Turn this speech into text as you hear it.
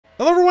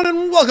Hello everyone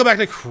and welcome back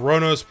to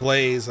Chronos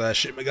Plays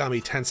Shin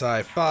Megami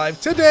Tensei V.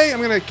 Today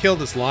I'm going to kill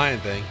this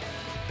lion thing,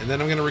 and then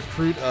I'm going to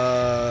recruit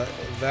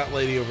that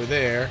lady over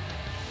there.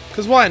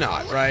 Because why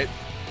not, right?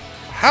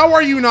 How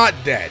are you not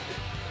dead?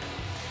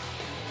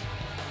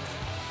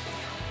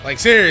 Like,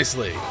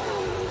 seriously.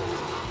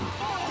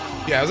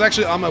 Yeah, I was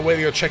actually on my way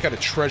to go check out a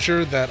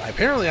treasure that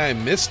apparently I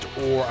missed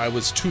or I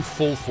was too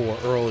full for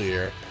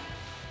earlier.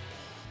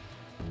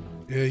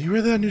 Yeah, you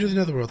really are new to the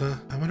netherworld, huh?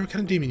 I wonder what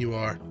kind of demon you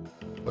are.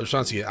 Well,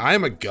 response you get, I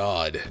am a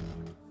god.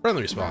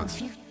 Friendly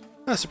response.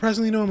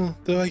 Surprisingly normal,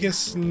 though I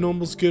guess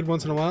normal's good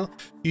once in a while.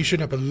 You should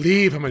not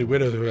believe how many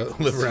widows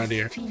live around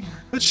here.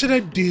 What should I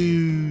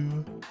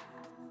do?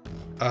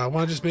 Want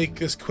to just make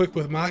this quick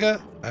with Maka?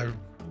 I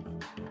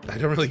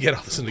don't really get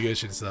all this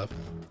negotiation stuff.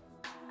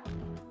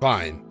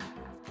 Fine.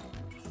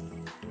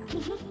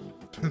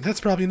 That's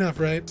probably enough,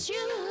 right?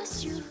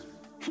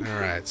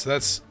 Alright, so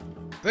that's,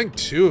 I think,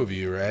 2 of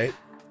you, right?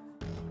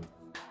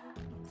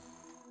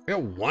 I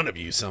got 1 of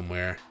you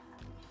somewhere.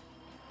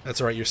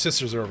 That's alright, your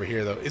sisters are over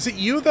here, though. Is it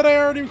you that I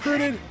already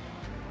recruited?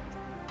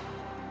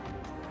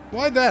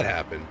 Why'd that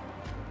happen?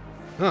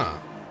 Huh.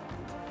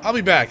 I'll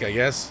be back, I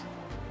guess.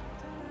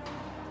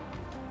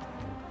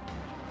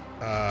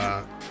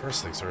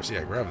 First things first,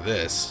 yeah, grab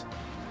this.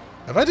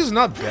 Have I just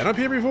not been up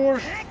here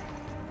before?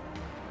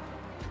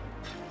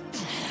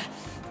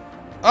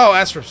 Oh,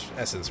 Astro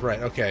Essence, right,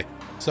 okay.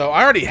 So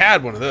I already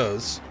had one of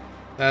those.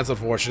 That's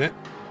unfortunate.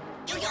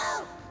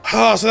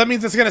 Oh, so that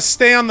means it's gonna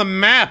stay on the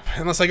map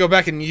unless I go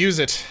back and use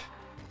it.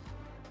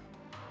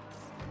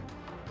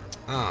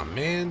 Aw,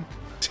 man.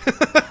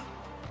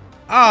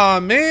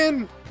 Aw,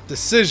 man.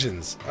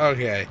 Decisions.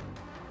 Okay.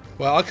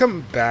 Well, I'll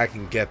come back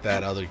and get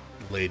that other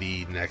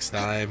lady next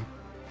time.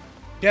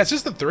 Yeah, it's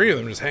just the 3 of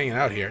them just hanging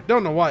out here.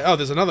 Don't know why. Oh,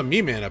 there's another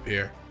me-man up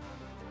here.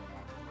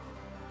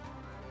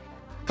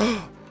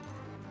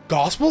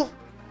 Gospel?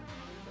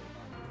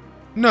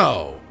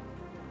 No.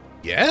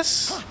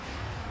 Yes?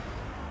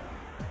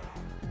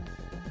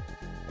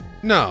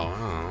 No.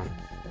 Oh.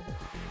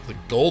 The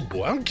gold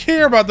boy. I don't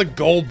care about the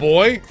gold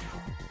boy.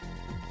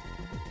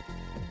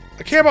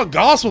 I care about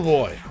Gospel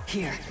Boy.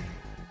 Here.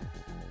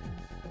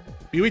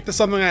 You eat the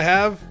something I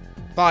have?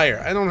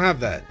 Fire. I don't have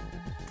that.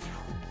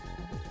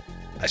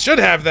 I should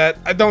have that.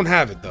 I don't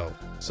have it, though.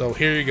 So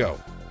here you go.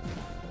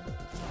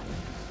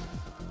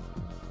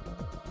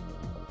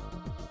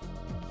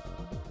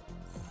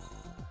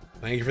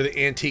 Thank you for the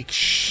antique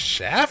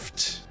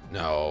shaft?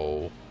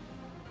 No.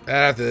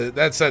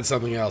 That said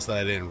something else that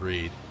I didn't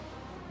read.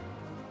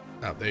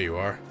 Oh, there you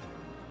are.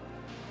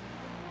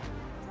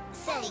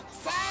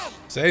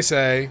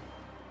 Say.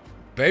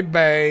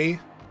 Baby.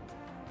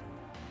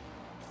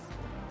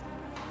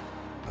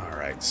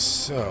 Alright,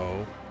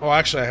 so... Oh,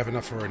 actually, I have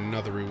enough for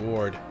another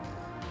reward.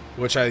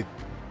 Which I...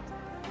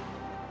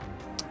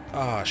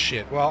 Oh,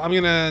 shit. Well, I'm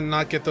gonna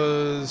not get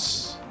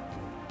those...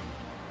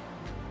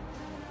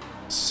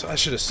 So I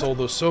should have sold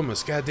those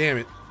somas. God damn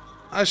it.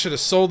 I should have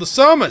sold the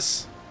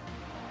somas!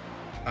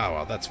 Oh,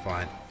 well, that's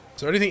fine.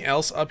 Is there anything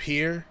else up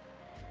here?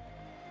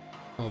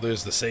 Oh,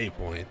 there's the save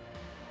point.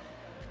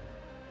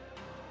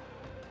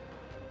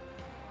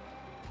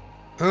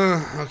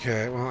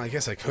 Okay. Well, I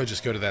guess I could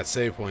just go to that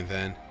save point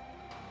then.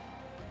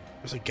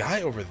 There's a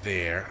guy over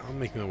there. I'll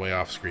make my way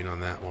off screen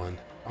on that one.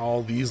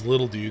 All these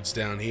little dudes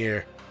down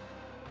here.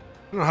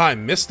 I don't know how I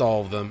missed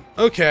all of them.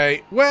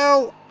 Okay,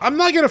 well, I'm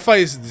not gonna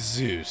fight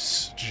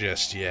Zeus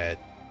just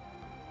yet.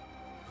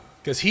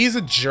 Because he's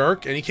a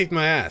jerk and he kicked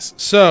my ass.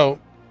 So...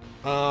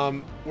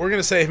 we're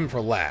gonna save him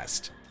for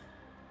last.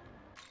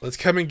 Let's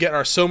come and get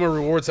our Soma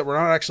rewards that we're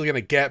not actually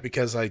gonna get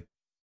because I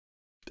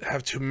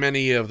have too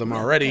many of them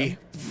already.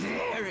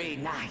 Very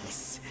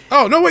nice.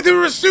 Oh, no, wait, they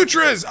were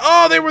sutras!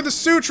 Oh, they were the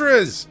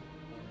sutras!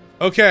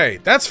 Okay,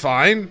 that's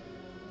fine.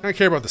 I don't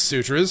care about the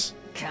sutras.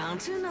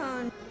 Counting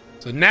on.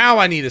 So now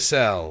I need to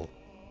sell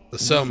the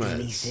Somas.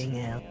 Anything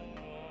else?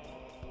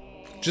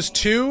 Just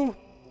 2?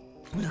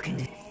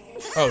 Looking.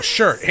 Oh,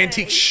 shirt.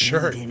 Antique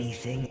shirt.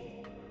 Anything?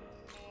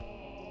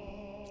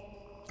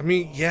 I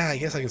mean, yeah, I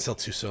guess I can sell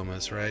 2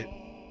 Somas, right?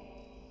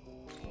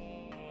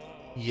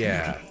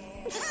 Yeah.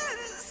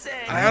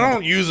 I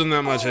don't use them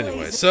that much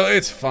anyway, so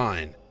it's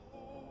fine.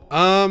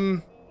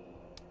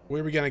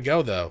 Where are we gonna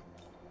go, though?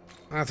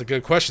 That's a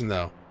good question,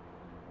 though.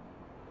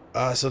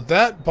 So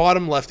that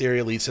bottom left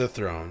area leads to the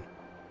throne.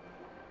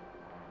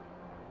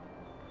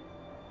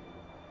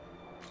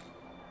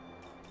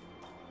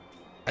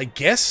 I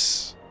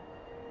guess...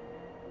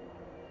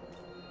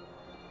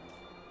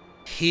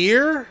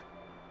 here?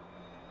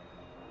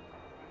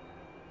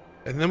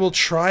 And then we'll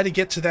try to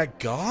get to that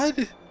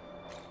god?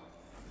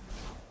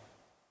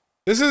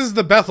 This is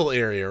the Bethel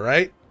area,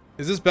 right?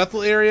 Is this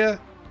Bethel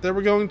area that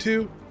we're going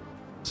to?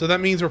 So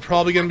that means we're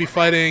probably going to be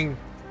fighting...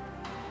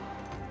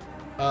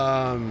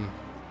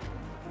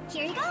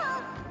 Here you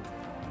go.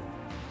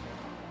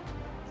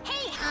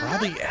 Hey,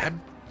 probably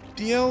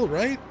Abdiel,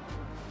 right?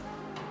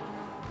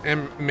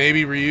 And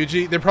maybe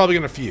Ryuji. They're probably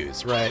going to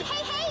fuse, right?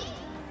 Hey.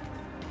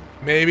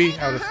 Maybe,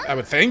 I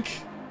would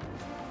think.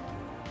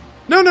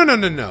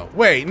 No.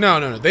 Wait,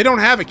 no. They don't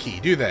have a key,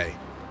 do they?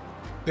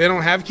 They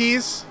don't have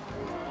keys?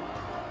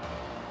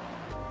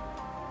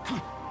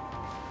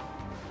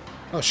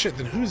 Oh shit,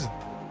 then whose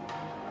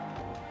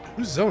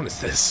zone is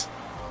this?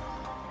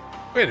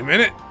 Wait a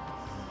minute.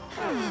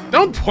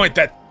 Don't point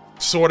that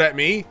sword at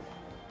me.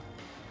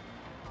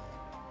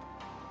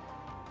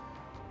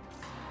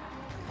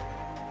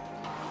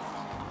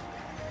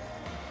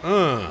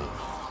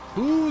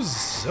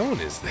 Whose zone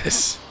is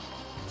this?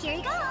 Here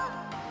you go.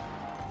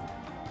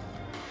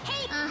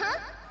 Hey.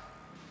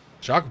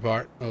 Shock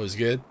apart. Oh, it's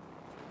good.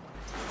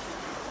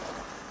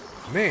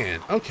 Man,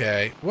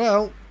 okay.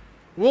 Well,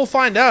 we'll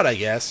find out, I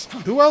guess.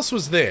 Who else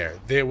was there?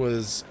 There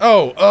was...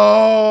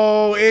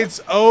 Oh,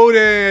 it's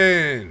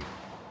Odin!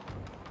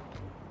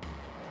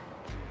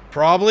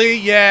 Probably,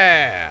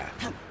 yeah.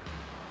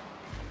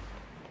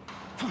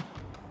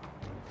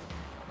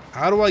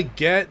 How do I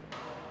get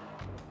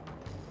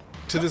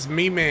to this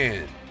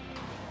me-man?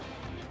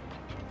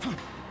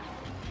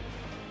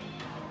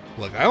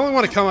 Look, I only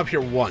want to come up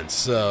here once,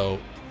 so...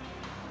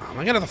 Am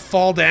I gonna have to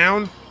fall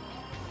down?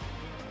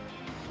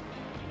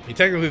 I mean,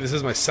 technically, this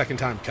is my second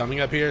time coming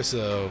up here,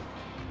 so...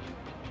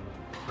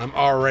 I'm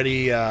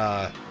already,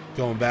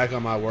 going back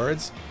on my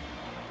words.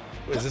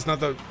 Wait, is this not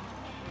the...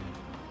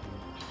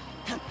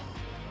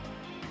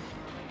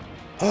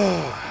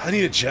 Oh, I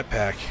need a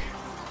jetpack.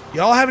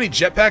 Y'all have any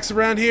jetpacks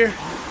around here?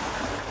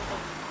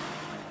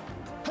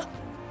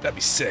 That'd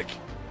be sick.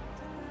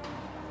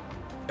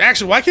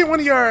 Actually, why can't one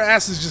of your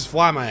asses just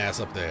fly my ass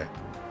up there?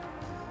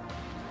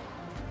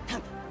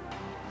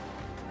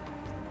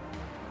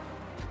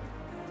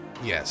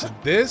 Yeah, so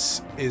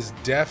this is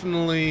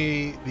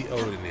definitely the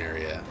Odin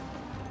area.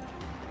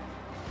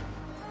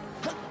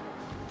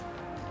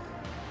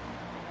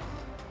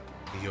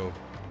 Over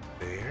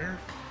there?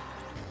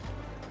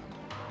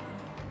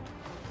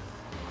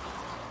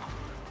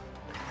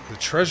 The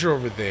treasure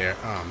over there.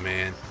 Oh,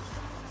 man.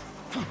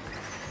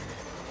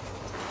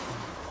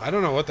 I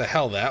don't know what the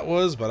hell that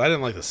was, but I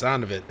didn't like the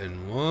sound of it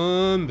in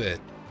one bit.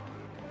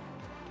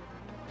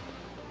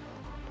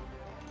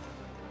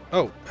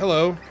 Oh,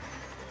 hello.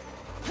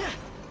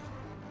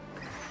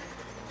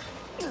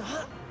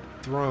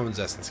 Thrones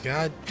essence.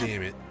 God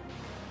damn it.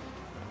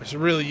 I should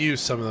really use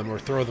some of them or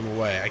throw them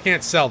away. I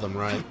can't sell them,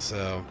 right?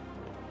 So...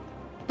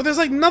 But there's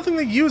like nothing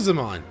to use them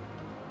on.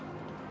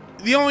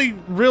 The only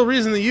real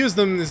reason to use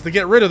them is to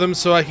get rid of them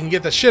so I can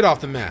get the shit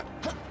off the map.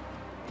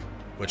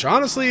 Which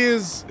honestly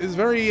is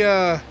very,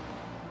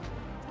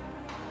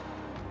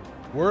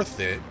 worth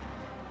it.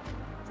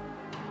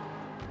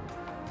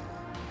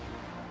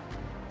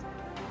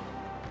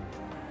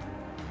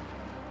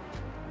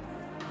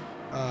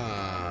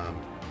 Can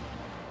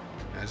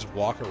I just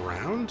walk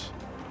around?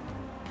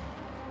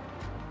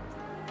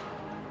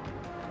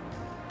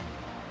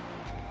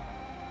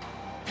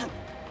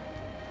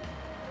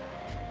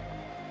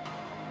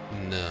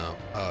 No.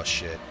 Oh,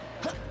 shit.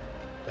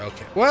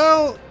 Okay.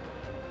 Well,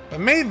 if I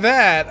made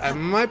that, I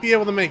might be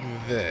able to make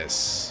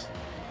this.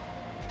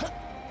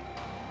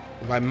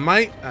 If I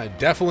might, I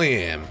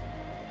definitely am.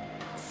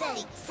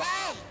 Say.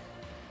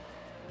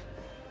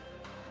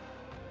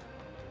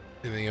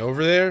 Anything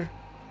over there?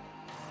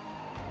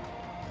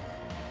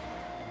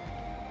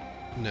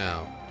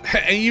 No.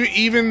 And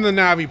even the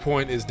Navi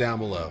point is down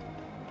below.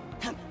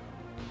 At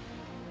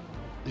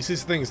least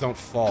these things don't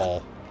fall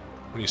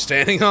when you're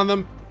standing on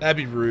them. That'd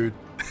be rude.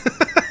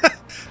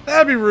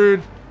 That'd be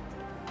rude.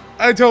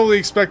 I totally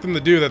expect them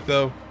to do that,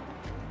 though.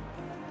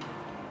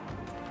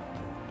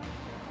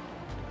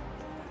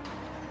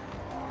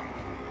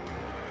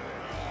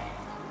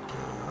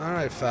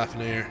 Alright,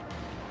 Fafnir.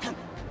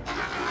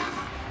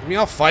 I mean,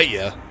 I'll fight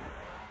you.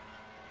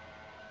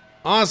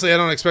 Honestly, I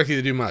don't expect you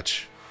to do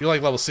much. You're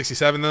like level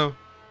 67, though.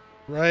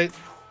 Right?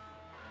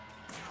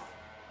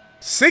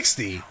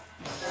 60?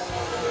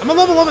 I'm a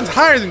level 11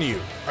 higher than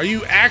you. Are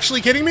you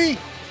actually kidding me?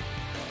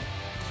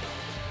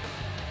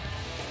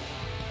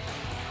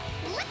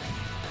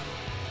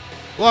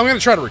 Well, I'm going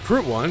to try to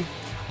recruit one.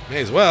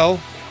 May as well.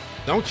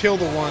 Don't kill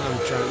the one I'm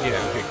trying...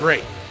 Yeah, okay,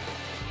 great.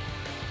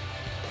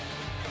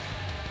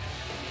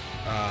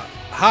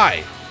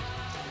 Hi.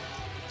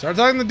 Start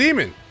talking to the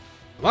demon.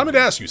 Allow me to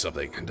ask you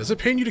something. Does it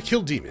pain you to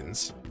kill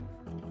demons?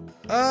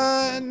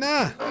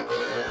 Nah.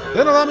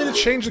 Then allow me to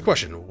change the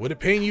question. Would it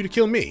pain you to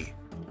kill me?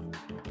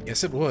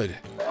 Yes, it would.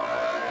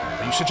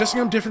 Are you suggesting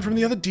I'm different from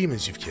the other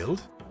demons you've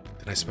killed?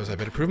 Then I suppose I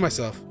better prove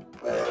myself.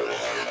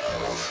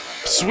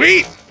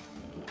 Sweet!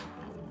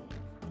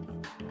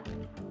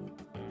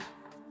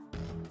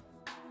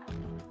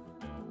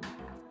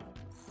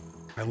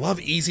 I love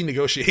easy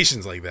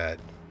negotiations like that.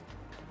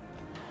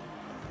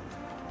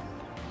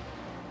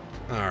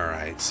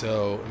 Alright,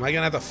 so am I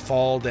gonna have to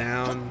fall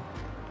down?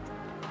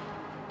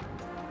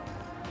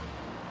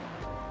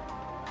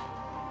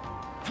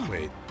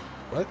 Wait,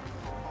 what?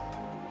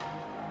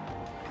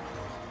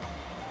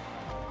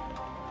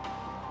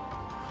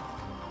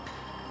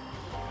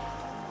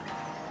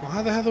 Well,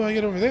 how the hell do I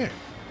get over there?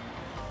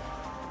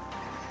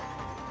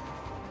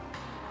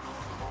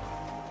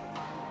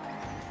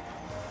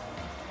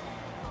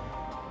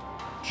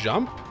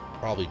 Jump?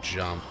 Probably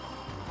jump.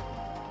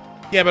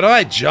 Yeah, but if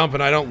I jump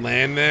and I don't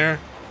land there,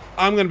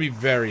 I'm gonna be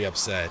very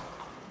upset.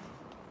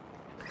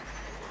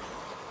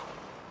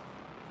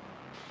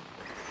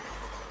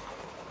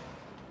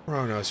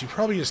 Chronos, you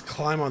probably just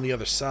climb on the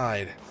other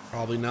side.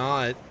 Probably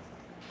not.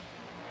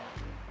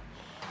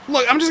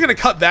 Look, I'm just gonna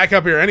cut back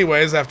up here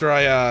anyways after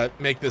I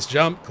make this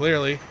jump,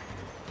 clearly.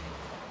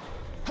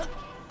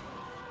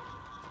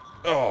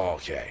 Oh,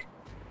 okay.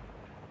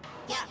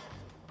 Yeah.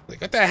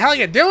 Like, what the hell are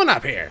you doing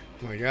up here?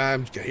 I'm like,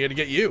 I'm here to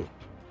get you.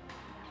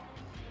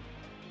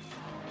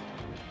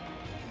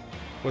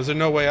 Was there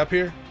no way up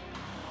here?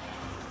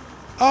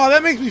 Oh,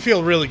 that makes me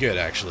feel really good,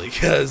 actually,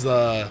 because,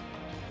 I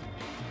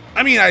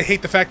mean, I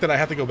hate the fact that I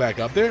have to go back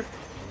up there.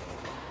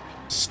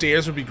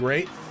 Stairs would be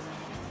great.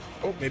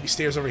 Oh, maybe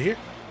stairs over here.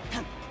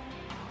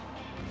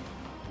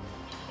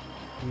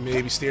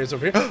 Maybe stairs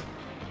over here.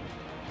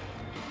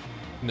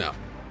 No.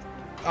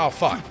 Oh,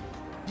 fuck.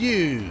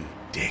 You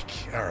dick.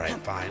 Alright,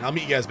 fine. I'll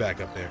meet you guys back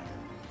up there.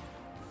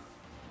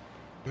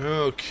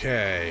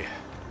 Okay.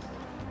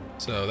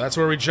 So, that's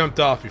where we jumped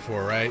off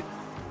before, right?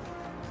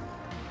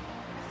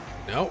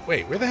 No?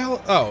 Wait, where the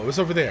hell? Oh, it was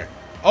over there.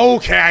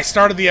 Okay, I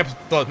started the episode.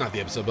 Well, not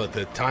the episode, but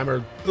the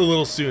timer a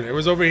little sooner. It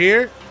was over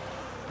here?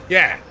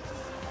 Yeah.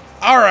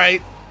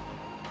 Alright.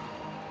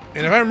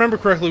 And if I remember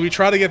correctly, we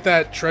tried to get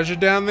that treasure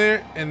down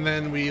there, and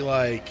then we,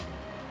 like,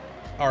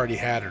 already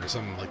had it or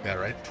something like that,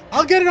 right?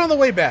 I'll get it on the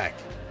way back.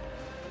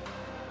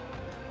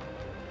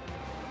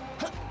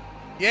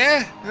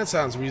 Yeah, that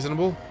sounds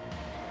reasonable.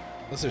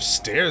 Unless there's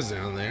stairs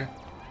down there.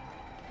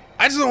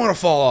 I just don't want to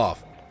fall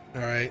off.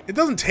 Alright? It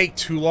doesn't take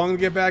too long to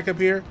get back up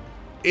here.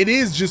 It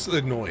is just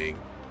annoying.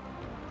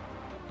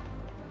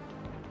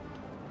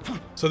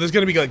 So there's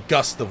going to be, like,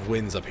 gusts of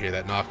winds up here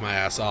that knock my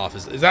ass off.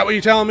 Is that what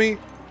you're telling me?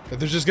 That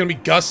there's just going to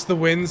be gusts of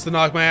winds to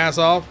knock my ass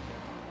off?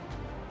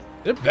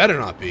 There better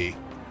not be.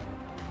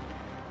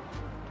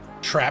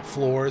 Trap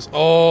floors.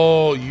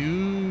 Oh,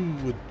 you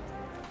would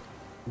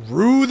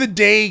rue the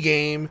day,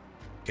 game.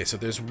 Okay, so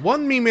there's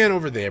one me-man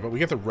over there, but we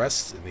got the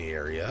rest in the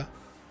area.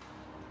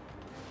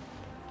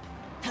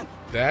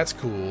 That's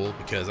cool,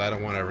 because I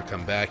don't want to ever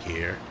come back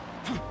here.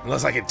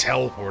 Unless I can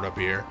teleport up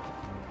here.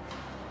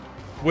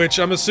 Which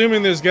I'm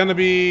assuming there's going to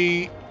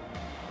be...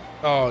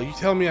 Oh, you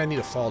tell me I need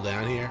to fall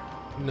down here?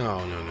 No,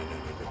 no, no, no,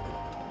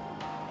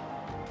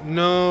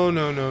 no, no.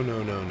 No, no, no,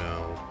 no, no,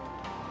 no.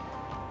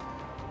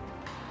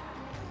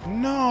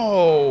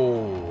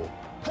 No!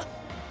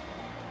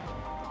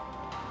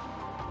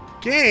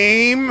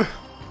 Game!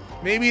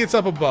 Maybe it's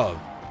up above.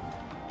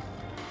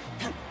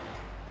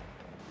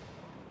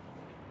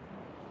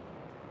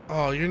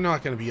 Oh, you're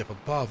not going to be up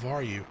above,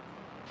 are you?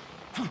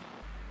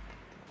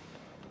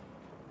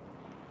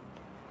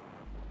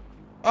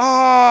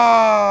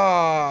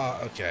 Ah!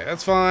 Okay,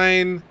 that's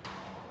fine.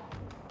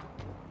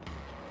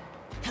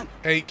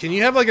 Hey, can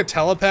you have like a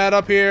telepad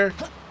up here?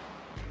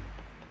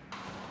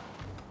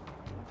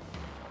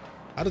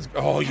 How does...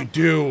 Oh, you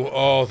do.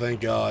 Oh, thank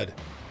God.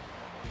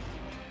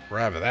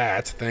 Grab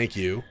that. Thank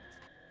you.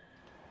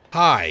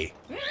 Hi.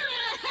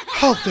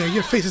 Halt there.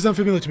 Your face is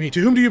unfamiliar to me.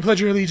 To whom do you pledge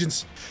your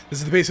allegiance? This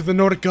is the base of the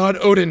Nordic god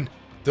Odin.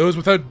 Those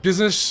without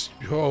business...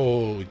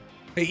 Oh.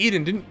 Hey,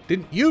 Eden,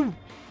 didn't you...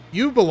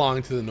 You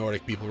belong to the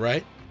Nordic people,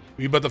 right?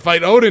 We about to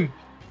fight Odin.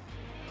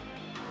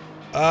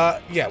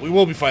 Yeah, we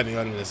will be fighting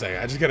Odin in a second.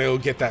 I just gotta go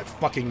get that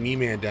fucking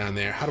me-man down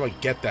there. How do I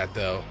get that,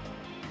 though?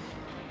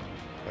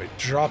 By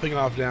dropping it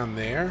off down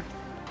there?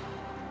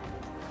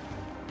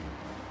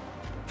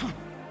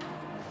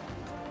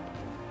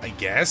 I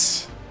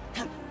guess.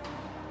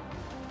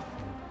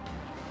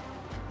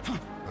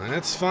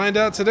 Let's find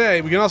out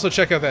today. We can also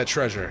check out that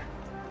treasure.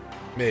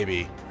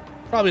 Maybe.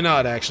 Probably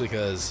not, actually,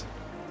 because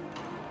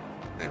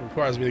that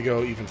requires me to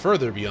go even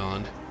further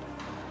beyond.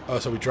 Oh,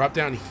 so we drop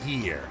down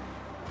here.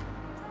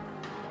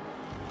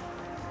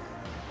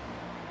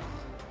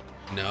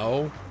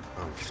 No.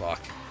 Oh,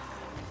 fuck.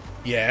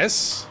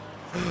 Yes.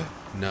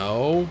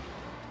 No.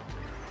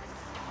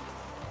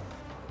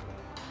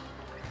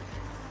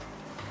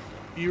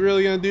 You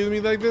really gonna do me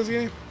like this,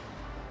 game?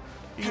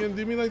 You gonna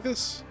do me like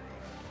this?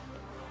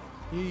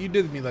 You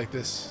did me like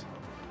this.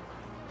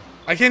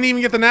 I can't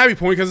even get the Navi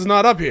point because it's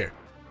not up here.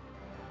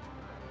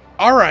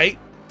 Alright.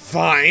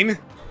 Fine.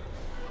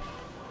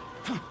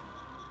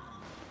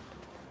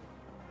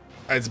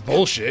 It's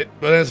bullshit,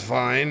 but that's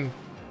fine.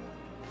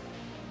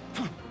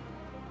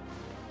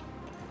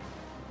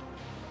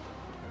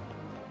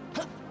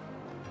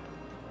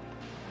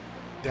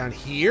 Down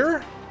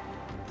here?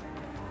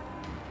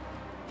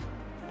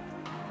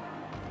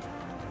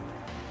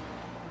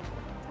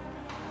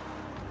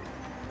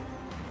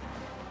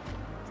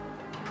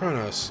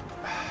 Chronos.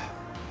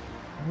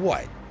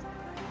 What?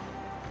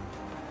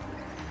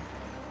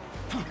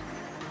 Come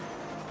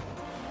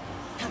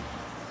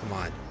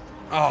on.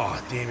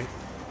 Oh, damn it.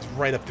 It's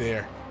right up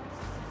there.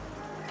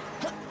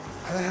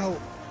 How the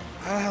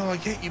hell do I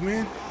get you,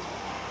 man?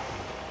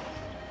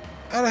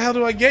 How the hell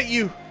do I get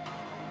you?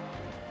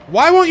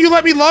 Why won't you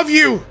let me love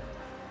you?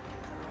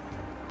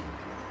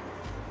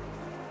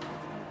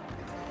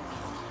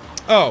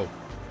 Oh.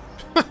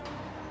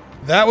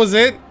 That was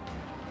it?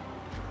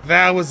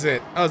 That was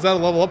it. Oh, is that a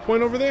level up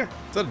point over there?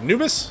 Is that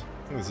Anubis?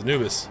 I think it's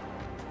Anubis.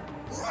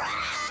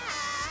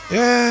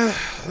 Yeah.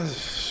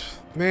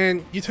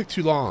 Man, you took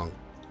too long.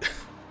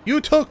 You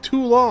took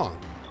too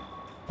long.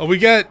 Oh, we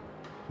got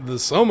the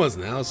Somas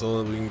now,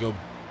 so we can go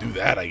do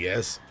that, I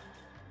guess.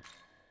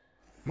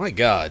 My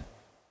God.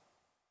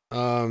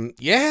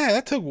 Yeah,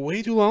 that took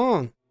way too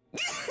long.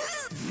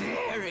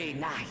 Very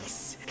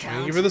nice.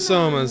 Thank you for the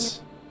Somas.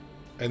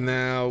 And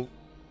now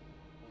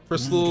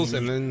crystals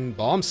and then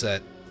bomb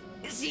set.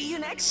 See you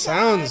next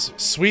Sounds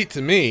sweet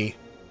to me.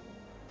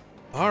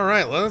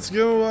 Alright, let's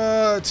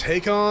go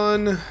take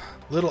on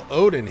little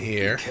Odin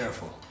here. Be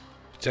careful.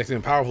 Protecting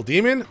a powerful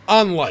demon?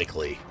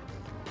 Unlikely.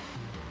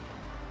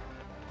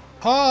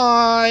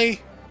 Hi!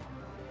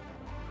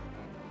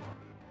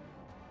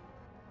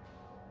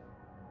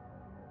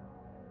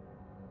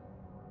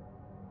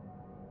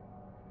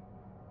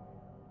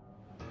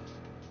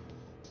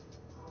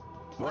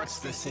 What's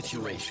the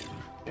situation?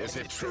 Is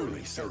it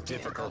truly so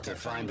difficult to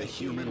find a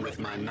human with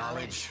my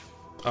knowledge?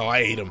 Oh,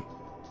 I hate him.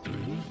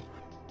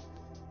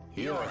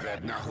 You're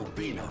that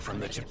Nahobino from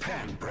the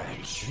Japan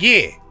branch.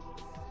 Yeah!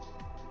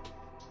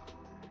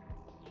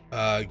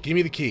 Give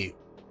me the key.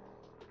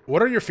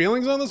 What are your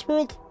feelings on this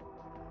world?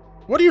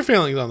 What are your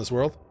feelings on this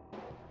world?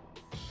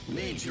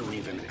 Need you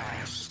even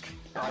ask?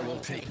 I will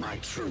take my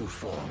true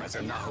form as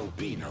a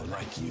Nahobino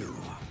like you.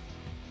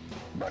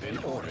 But in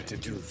order to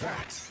do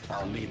that,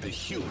 I'll need the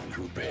human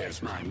who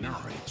bears my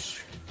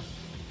knowledge.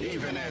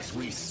 Even as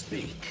we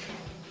speak,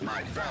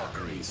 my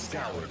Valkyries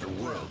scour the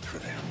world for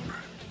them.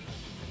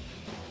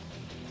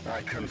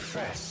 I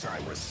confess I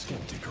was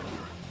skeptical.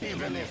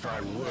 Even if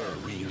I were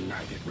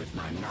reunited with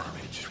my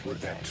knowledge, would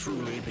that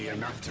truly be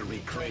enough to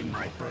reclaim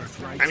my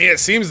birthright? I mean, it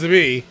seems to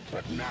be.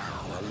 But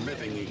now a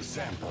living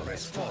example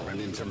has fallen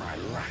into my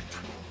lap.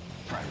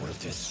 I will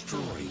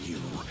destroy you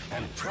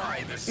and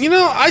pry the... You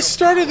know, I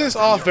started this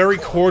off very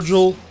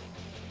cordial.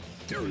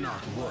 Do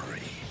not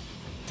worry.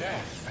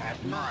 Death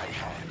at my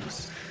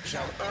hands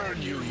shall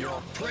earn you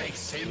your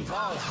place in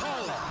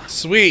Valhalla.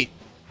 Sweet.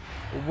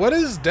 What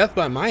is death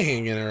by my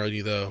hand gonna earn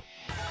you, though?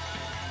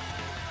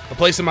 A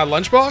place in my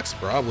lunchbox?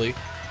 Probably.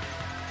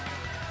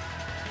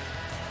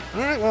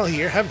 Alright, well,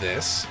 here, have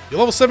this. You're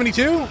level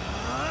 72?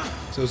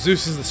 So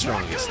Zeus is the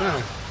strongest.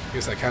 I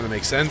guess that kind of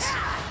makes sense.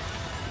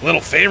 Little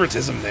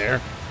favoritism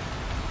there.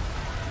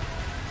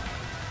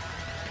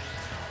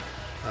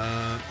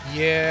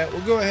 Yeah,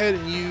 we'll go ahead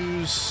and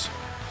use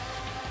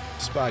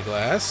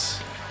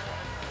Spyglass.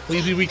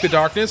 Please be weak to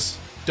darkness.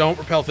 Don't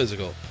repel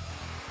physical.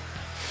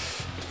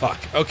 Fuck.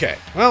 Okay.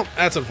 Well,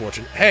 that's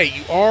unfortunate. Hey,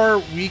 you are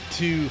weak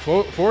to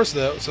force,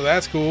 though, so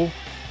that's cool.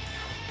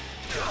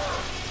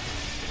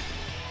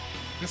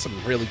 That's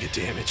some really good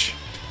damage.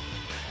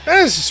 That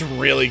is just some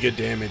really good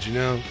damage, you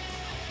know?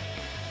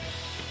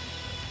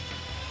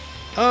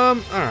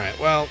 Alright,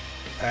 well,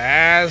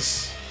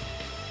 pass.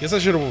 Guess I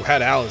should have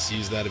had Alice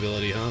use that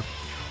ability, huh?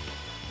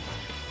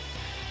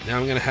 Now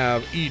I'm gonna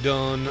have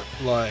Edon,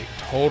 like,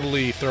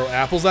 totally throw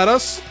apples at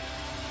us.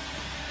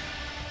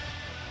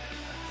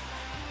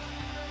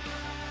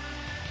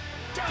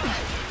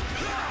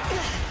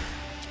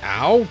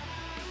 Ow.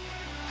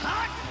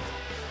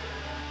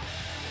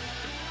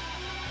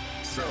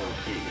 So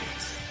be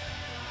it.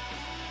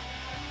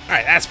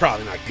 Alright, that's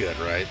probably not good,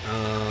 right?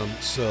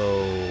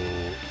 So...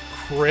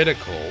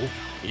 critical.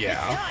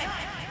 Yeah.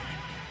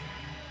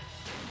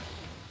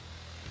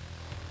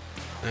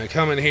 And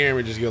come in here and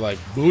we just go like,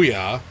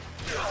 booyah.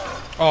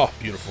 Oh,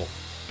 beautiful.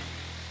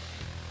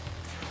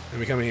 And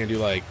we come in here and do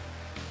like,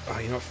 oh,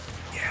 you know,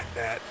 yeah,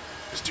 that.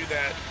 Just do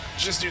that.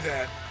 Just do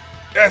that.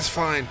 That's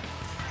fine.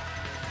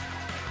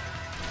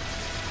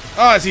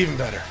 Oh, it's even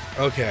better.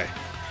 Okay.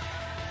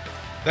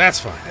 That's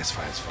fine. That's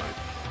fine. That's fine.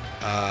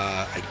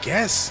 I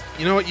guess,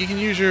 you know what? You can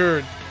use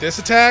your this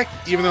attack,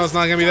 even though it's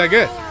not going to be that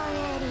good.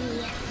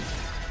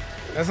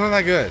 That's not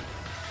that good.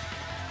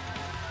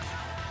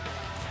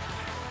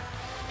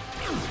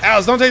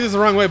 Alice, don't take this the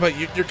wrong way, but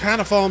you're kind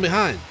of falling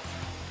behind.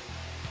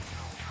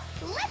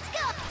 Let's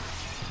go.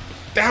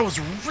 That was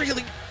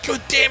really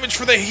good damage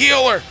for the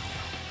healer.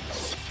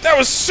 That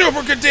was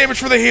super good damage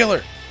for the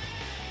healer.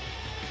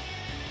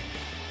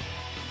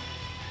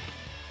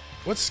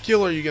 What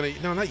skill are you gonna...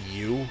 No, not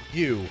you.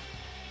 You.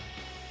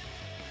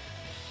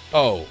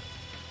 Oh.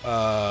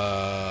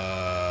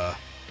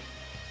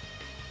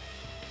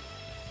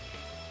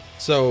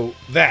 So,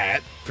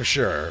 that, for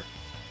sure.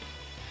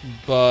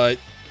 But...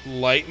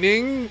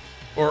 lightning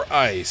or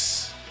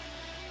ice?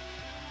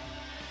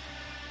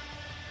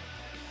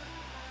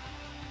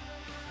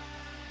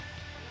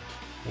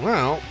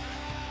 Well,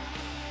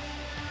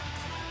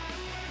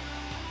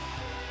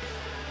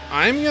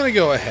 I'm gonna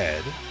go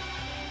ahead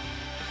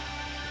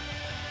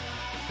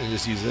and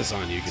just use this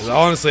on you, because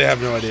honestly I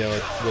have no idea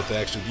what to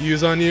actually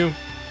use on you.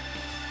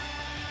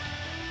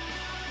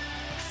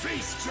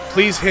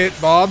 Please hit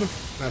Bob.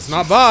 That's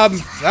not Bob.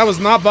 That was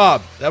not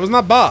Bob. That was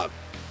not Bob.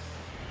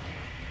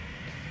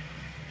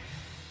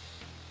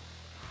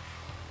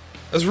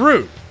 That's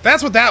rude.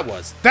 That's what that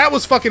was. That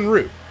was fucking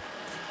rude.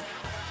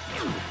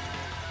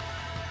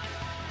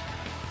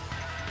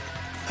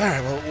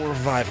 Alright, well, we'll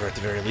revive her at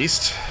the very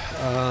least.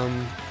 Here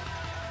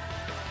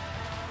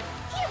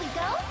we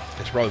go. I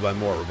should probably buy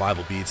more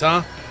revival beads,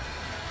 huh?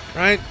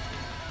 Right?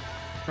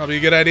 Probably a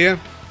good idea.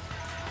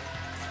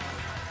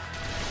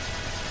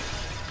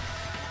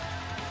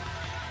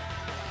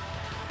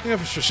 Yeah,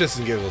 for shits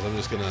and giggles, I'm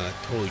just gonna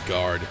totally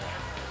guard.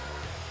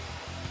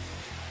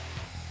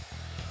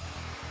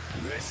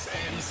 This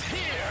ends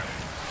here.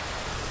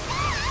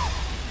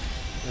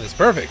 That's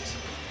perfect.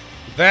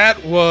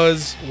 That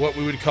was what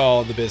we would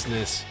call in the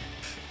business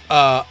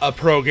a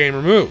pro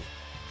gamer move.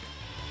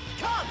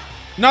 Come!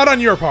 Not on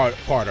your part,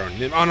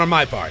 on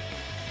my part.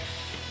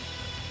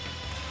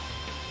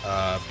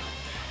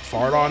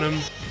 Fart on him.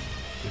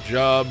 Good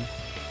job.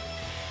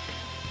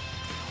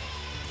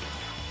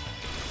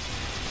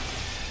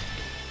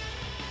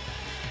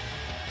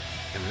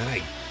 And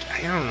then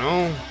I don't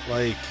know,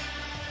 like,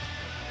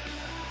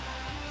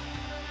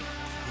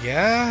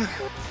 yeah,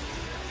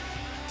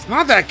 it's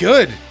not that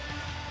good.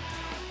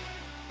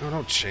 Oh,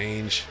 don't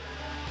change.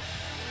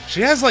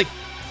 She has like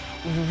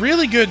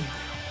really good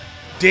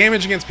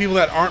damage against people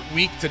that aren't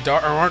weak to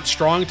dark or aren't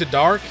strong to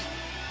dark.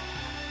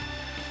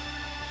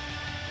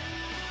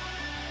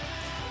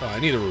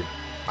 Oh,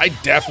 I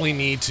definitely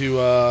need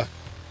to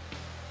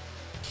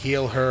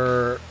heal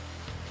her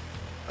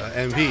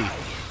MP.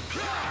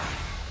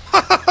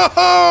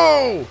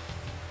 Oh!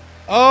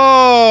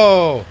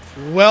 Oh!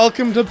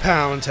 Welcome to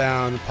Pound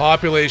Town.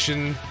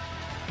 Population,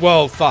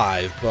 well,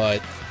 5,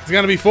 but it's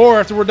gonna be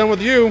 4 after we're done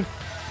with you.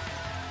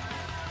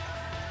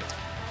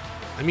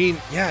 I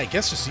mean, yeah, I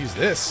guess just use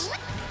this,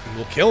 and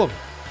we'll kill him.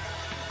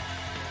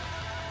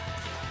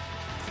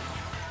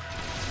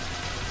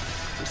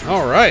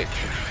 All right.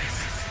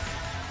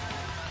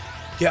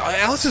 Yeah,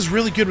 Alice is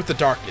really good with the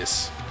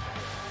darkness,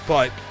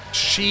 but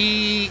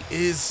she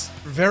is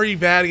very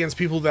bad against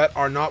people that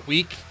are not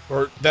weak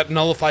or that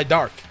nullify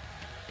dark.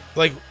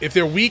 Like, if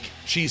they're weak,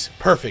 she's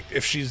perfect.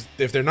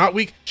 If they're not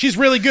weak, she's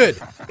really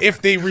good. If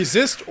they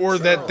resist or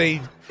that they,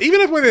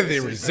 even if whether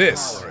they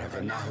resist. Power of a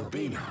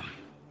Nahobino.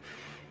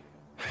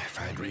 If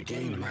I'd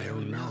regained my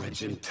own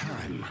knowledge in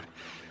time.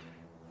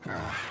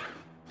 Ah,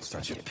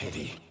 such a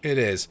pity. It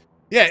is.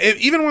 Yeah,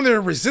 even when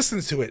they're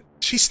resistant to it,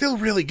 she's still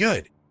really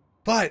good.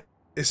 But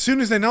as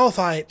soon as they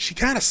nullify it, she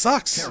kind of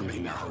sucks. Tell me,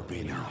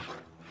 Nahobino,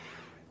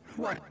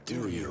 what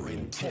do you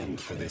intend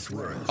for this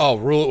world? Oh,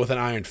 rule it with an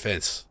iron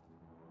fence.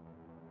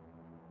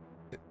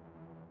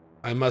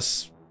 It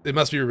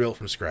must be rebuilt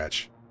from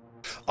scratch.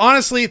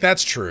 Honestly,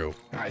 that's true.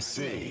 I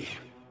see.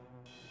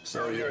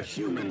 So your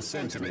human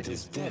sentiment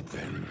is dead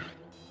then?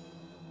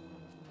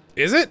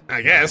 Is it?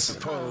 I guess.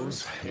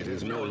 Suppose it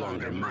is no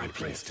longer my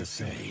place to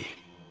say.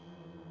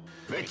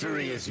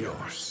 Victory is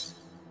yours,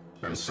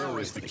 and so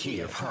is the key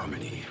of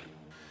harmony.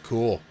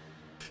 Cool.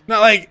 Not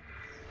like,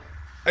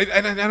 I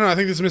don't know, I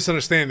think there's a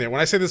misunderstanding there.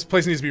 When I say this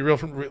place needs to be real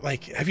from,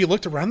 like, have you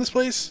looked around this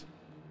place?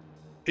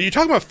 Are you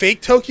talking about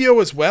fake Tokyo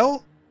as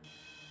well?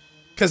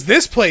 Because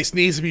this place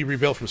needs to be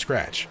rebuilt from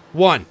scratch.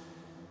 1,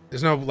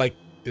 there's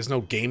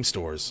no game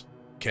stores.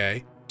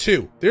 Okay.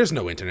 2, there's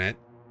no internet.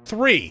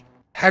 3,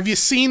 have you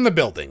seen the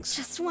buildings?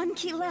 Just one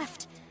key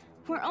left.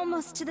 We're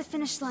almost to the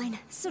finish line,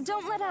 so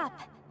don't let up.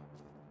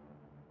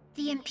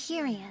 The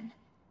Empyrean,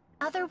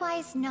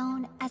 otherwise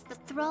known as the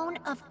Throne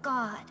of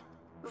God,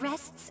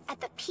 rests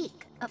at the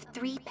peak of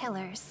 3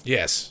 pillars.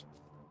 Yes.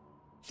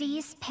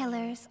 These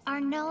pillars are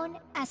known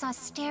as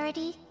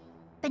austerity,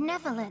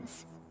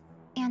 benevolence,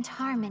 and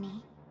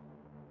harmony.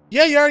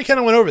 Yeah, you already kind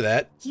of went over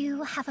that.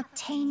 You have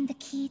obtained the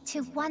key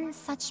to one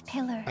such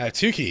pillar. I have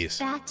 2 keys.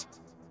 That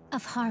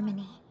of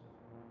harmony.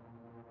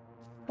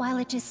 While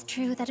it is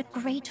true that a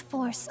great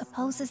force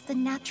opposes the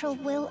natural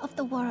will of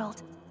the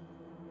world,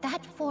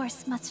 that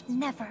force must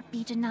never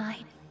be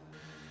denied.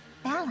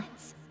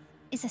 Balance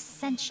is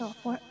essential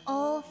for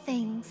all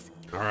things.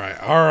 All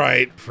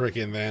right,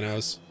 frickin'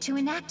 Thanos. To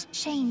enact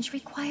change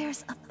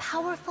requires a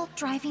powerful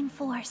driving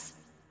force.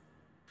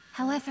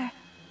 However,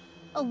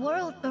 a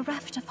world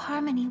bereft of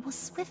harmony will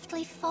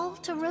swiftly fall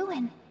to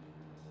ruin.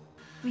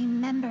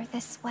 Remember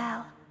this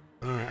well.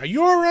 All right, are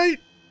you all right?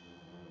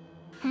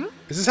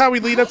 Is this how we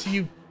lead up to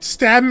you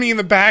stabbing me in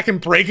the back and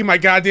breaking my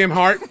goddamn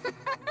heart?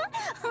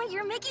 Oh,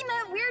 you're making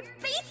that weird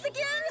face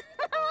again?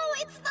 Oh,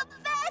 it's the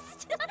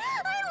best! I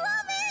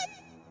love it!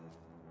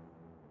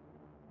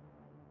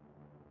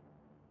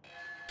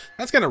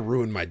 That's gonna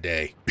ruin my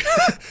day.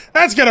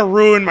 That's gonna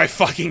ruin my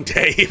fucking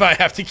day if I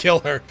have to kill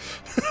her.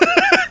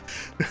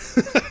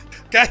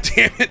 God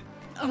damn it.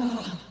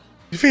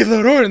 You feel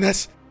Lord Orton,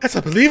 that's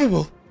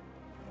unbelievable.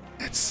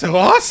 That's so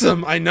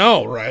awesome. I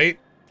know, right?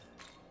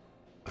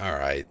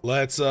 Alright,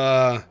 let's we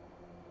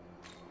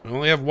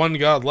only have 1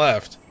 god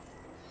left.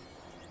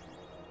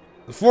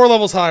 4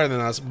 levels higher than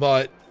us,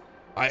 but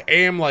I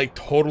am like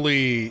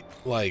totally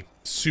like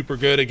super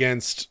good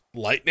against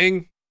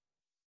lightning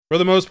for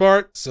the most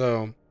part,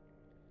 so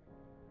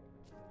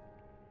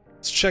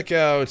let's check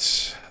out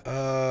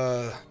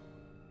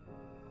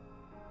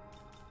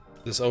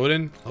this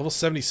Odin. Level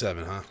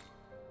 77, huh?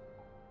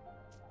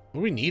 What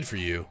do we need for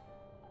you?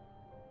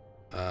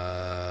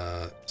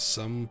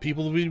 Some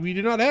people we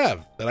do not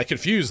have that I could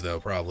fuse though,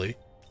 probably.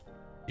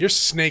 You're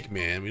Snake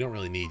Man. We don't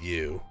really need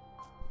you.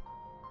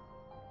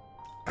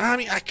 I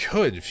mean, I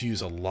could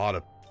fuse a lot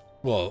of...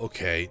 Well,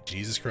 okay.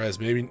 Jesus Christ.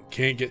 Maybe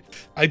can't get...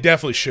 I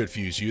definitely should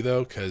fuse you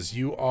though, because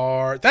you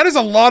are... That is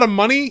a lot of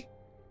money!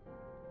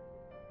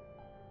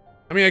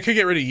 I mean, I could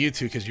get rid of you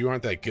two because you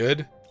aren't that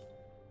good.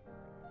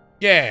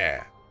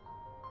 Yeah.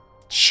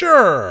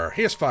 Sure.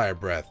 Here's Fire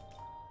Breath.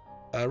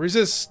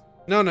 Resist...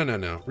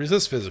 No.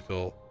 Resist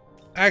physical.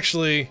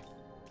 Actually...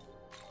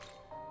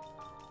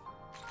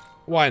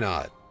 Why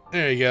not?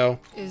 There you go.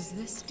 Is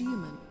this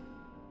demon?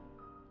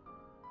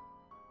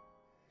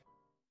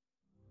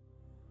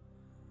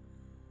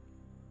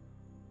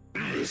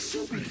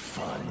 This'll be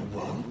fun,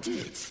 won't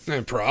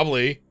it?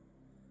 Probably.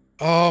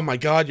 Oh my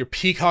god, your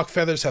peacock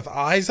feathers have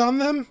eyes on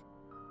them?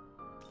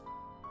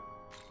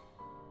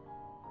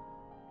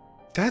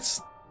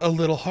 That's a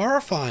little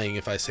horrifying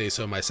if I say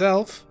so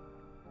myself.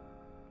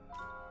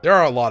 There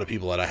are a lot of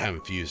people that I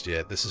haven't fused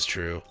yet, this is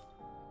true.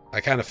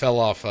 I kind of fell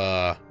off,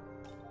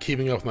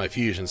 keeping up with my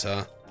fusions,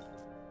 huh?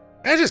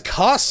 It just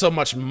costs so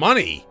much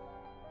money!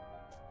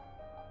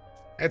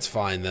 It's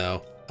fine,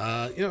 though.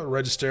 You know,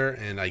 register,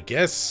 and I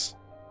guess...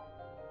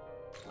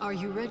 Are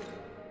you ready?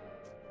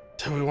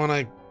 Do we want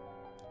to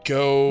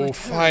go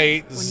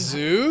fight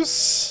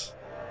Zeus?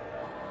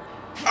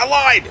 I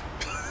lied!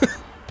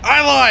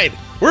 I lied!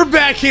 We're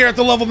back here at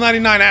the level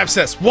 99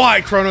 Abscess.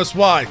 Why, Chronos?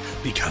 Why?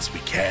 Because we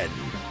can.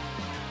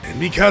 And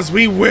because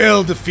we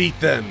will defeat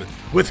them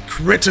with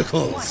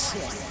criticals.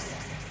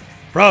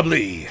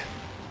 Probably.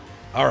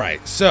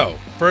 Alright, so,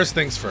 first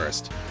things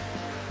first.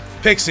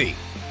 Pixie,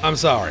 I'm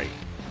sorry.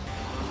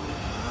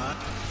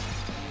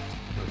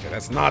 Okay,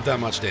 that's not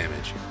that much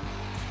damage.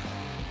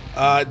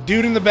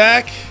 Dude in the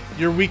back,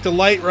 you're weak to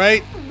light,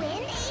 right?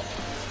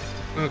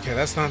 Okay,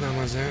 that's not that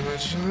much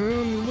damage. I'm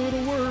a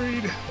little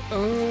worried.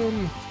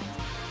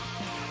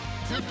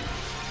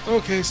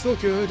 Okay, still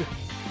good.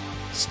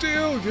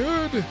 Still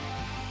good.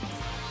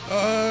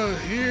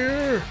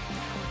 Here.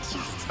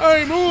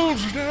 I'm old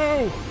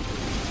now.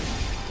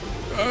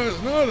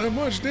 It's not that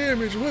much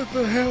damage. What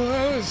the hell,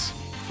 Alice?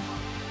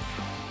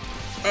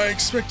 I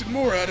expected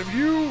more out of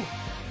you.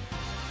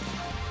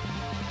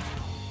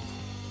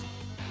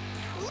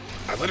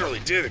 I literally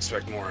did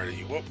expect more out of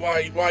you.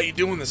 Why are you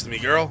doing this to me,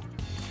 girl?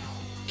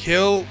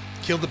 Kill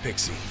the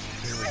pixie.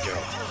 There we go.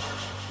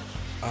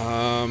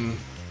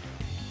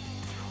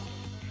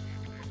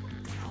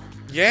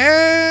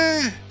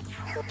 Yeah.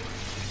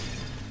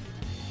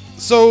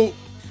 So,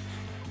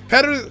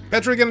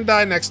 Petra gonna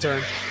die next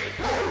turn.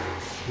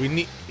 We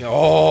need...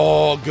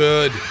 Oh,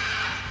 good.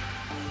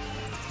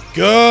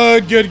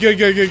 Good.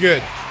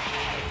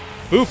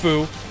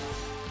 Boo-foo.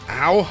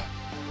 Ow.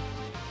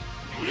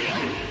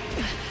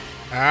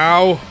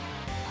 Ow.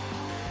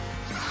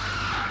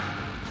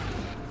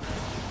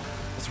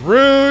 It's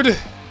rude.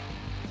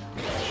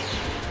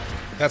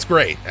 That's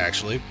great,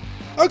 actually.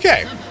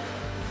 Okay.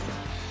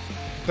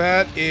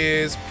 That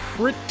is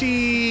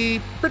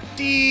pretty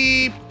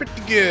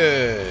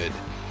good.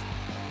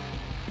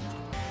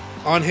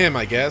 On him,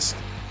 I guess.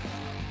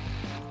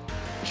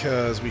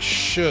 Because we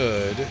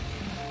should...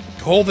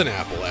 Golden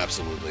apple,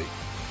 absolutely.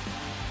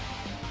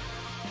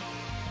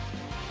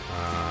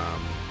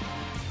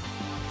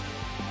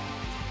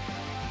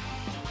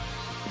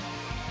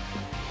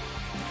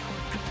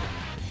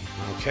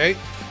 Okay.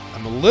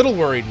 I'm a little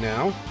worried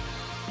now.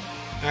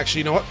 Actually,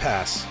 you know what?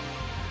 Pass.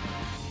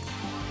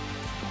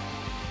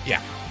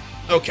 Yeah.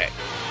 Okay.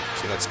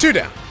 So that's 2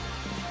 down.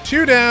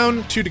 2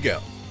 down, 2 to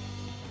go.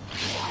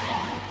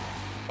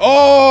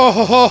 Oh!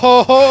 Ho, ho,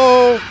 ho,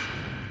 ho.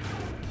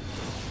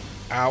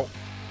 Ow.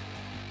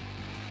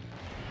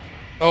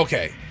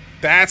 Okay.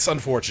 That's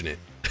unfortunate.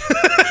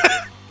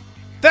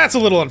 That's a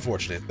little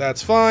unfortunate.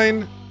 That's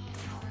fine.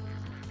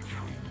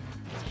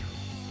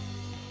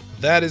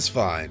 That is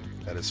fine.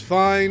 That is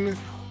fine.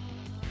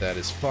 That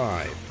is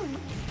fine.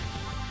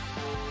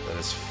 That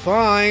is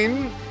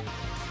fine.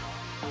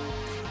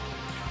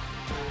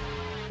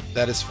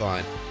 That is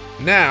fine.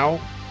 Now,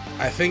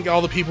 I think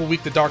all the people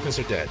weak to darkness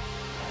are dead.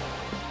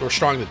 Or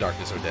strong to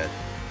darkness are dead.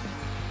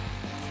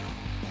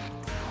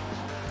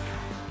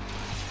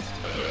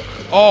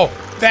 Oh,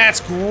 that's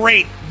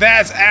great.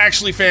 That's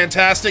actually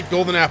fantastic.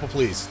 Golden apple,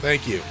 please.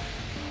 Thank you.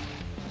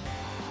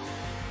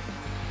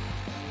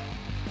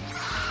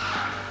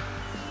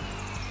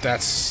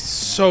 That's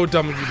so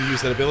dumb of you to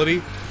use that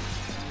ability.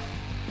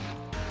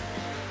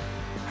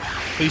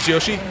 Please,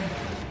 Yoshi.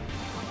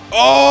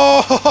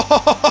 Oh!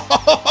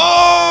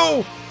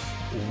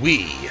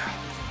 We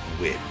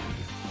win.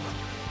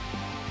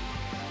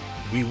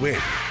 We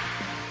win.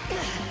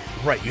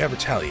 Right, you have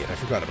Retaliate. I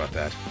forgot about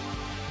that.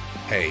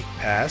 Hey,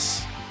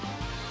 pass.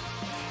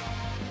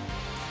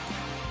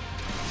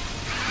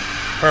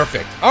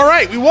 Perfect. All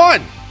right, we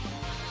won.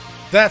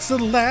 That's the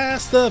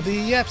last of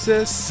the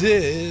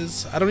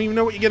abscesses. I don't even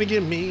know what you're gonna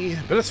give me,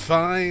 but it's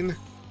fine.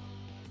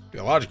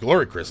 A large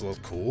glory crystal is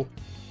cool.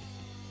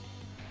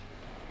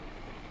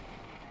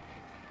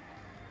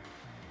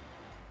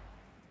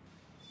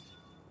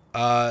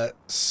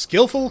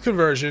 Skillful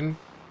conversion,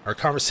 or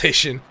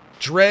conversation,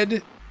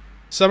 dread,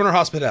 summoner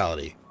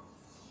hospitality,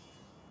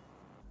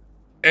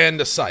 and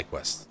a side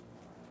quest.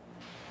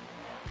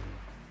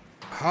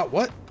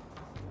 What?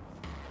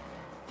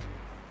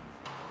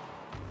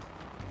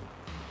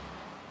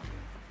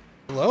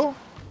 Hello?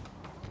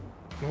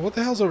 Well, what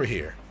the hell's over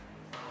here?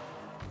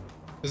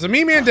 There's a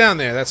me-man down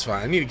there. That's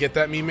fine. I need to get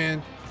that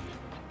me-man.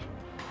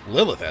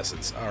 Lilith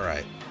essence. All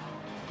right.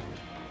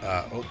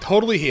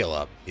 Totally heal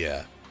up.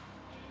 Yeah.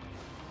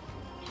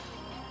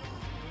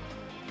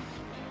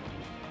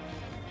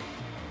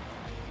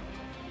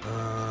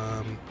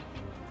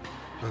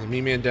 The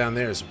me-man down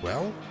there as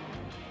well?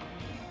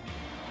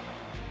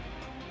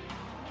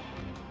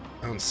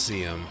 I don't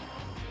see him.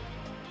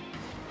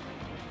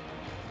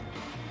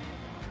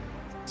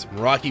 Some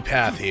rocky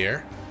path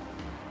here.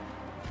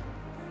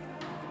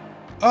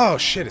 Oh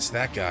shit, it's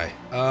that guy.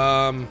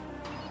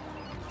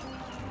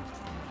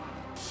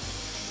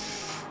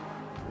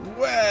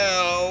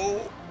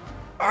 Well,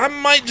 I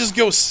might just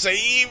go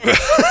save.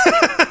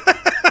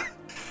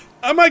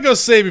 I might go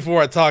save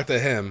before I talk to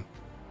him.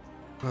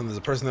 Oh, there's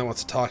a person that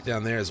wants to talk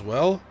down there as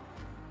well.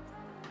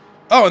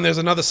 Oh, and there's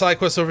another side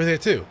quest over there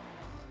too.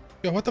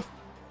 Yo, what the?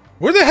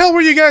 Where the hell were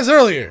you guys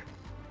earlier?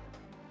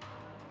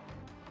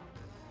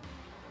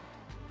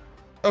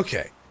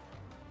 Okay.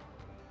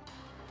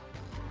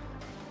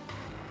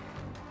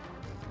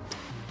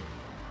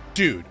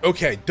 Dude,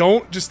 okay,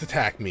 don't just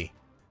attack me.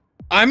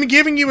 I'm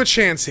giving you a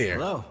chance here.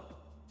 Hello.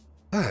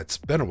 It's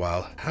been a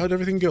while. How'd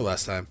everything go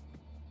last time?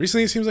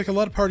 Recently, it seems like a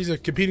lot of parties are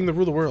competing to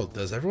rule the world.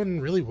 Does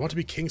everyone really want to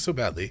be king so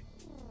badly?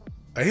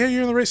 I hear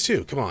you're in the race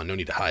too. Come on, no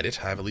need to hide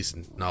it. I have at least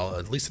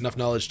enough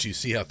knowledge to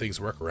see how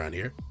things work around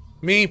here.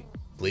 Me?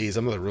 Please,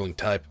 I'm not the ruling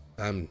type.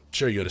 I'm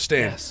sure you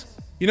understand. Yes.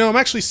 You know, I'm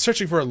actually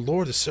searching for a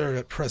lord to serve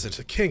at present,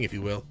 a king, if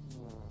you will.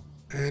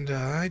 And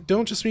I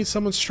don't just mean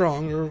someone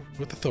strong or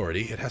with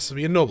authority. It has to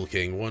be a noble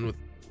king, one who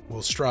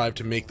will strive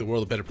to make the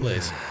world a better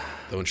place.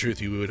 Though in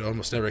truth, you would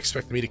almost never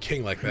expect to meet a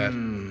king like that.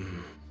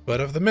 But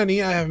of the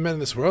many I have met in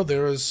this world,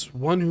 there is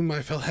one whom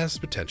I felt has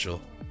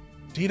potential.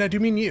 Indeed, I do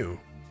mean you.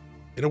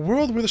 In a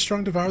world where the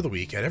strong devour the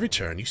weak, at every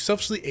turn, you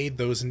selfishly aid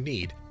those in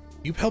need.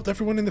 You've helped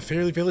everyone in the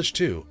Fairly Village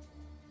too.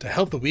 To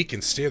help the weak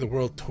and steer the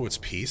world towards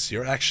peace,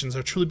 your actions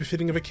are truly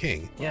befitting of a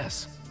king.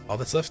 Yes. All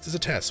that's left is a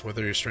test,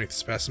 whether your strength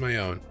surpasses my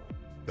own.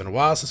 Been a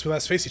while since we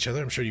last faced each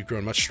other. I'm sure you've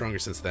grown much stronger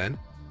since then.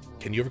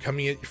 Can you overcome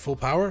me at your full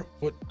power?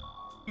 What?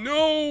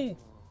 No!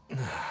 Come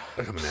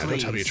on now, don't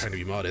tell me you're trying to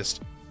be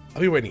modest.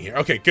 I'll be waiting here.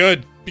 Okay,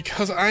 good.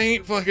 Because I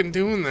ain't fucking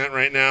doing that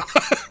right now.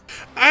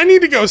 I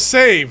need to go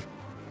save.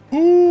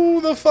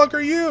 Who the fuck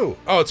are you?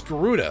 Oh, it's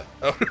Garuda.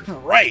 Oh,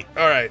 right.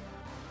 All right.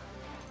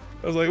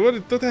 I was like,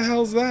 what the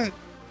hell is that?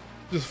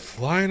 Just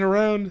flying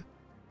around.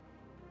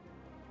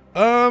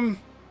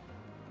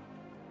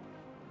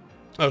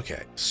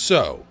 Okay,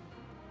 so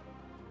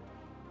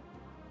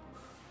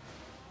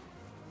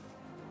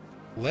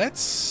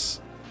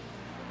let's,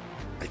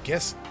 I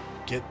guess,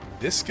 get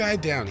this guy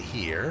down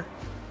here.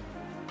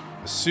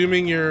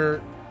 Assuming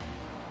you're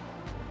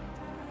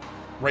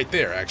right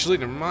there, actually.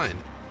 Never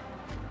mind.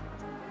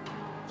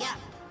 Yeah.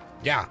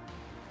 Yeah.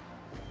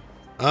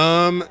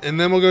 And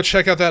then we'll go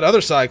check out that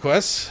other side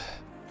quest.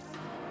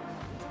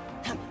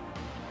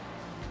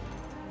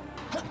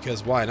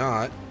 Because why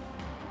not?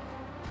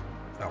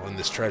 I'll win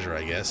this treasure,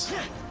 I guess.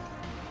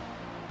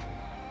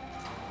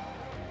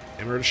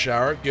 Emerald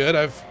shower. Good.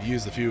 I've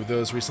used a few of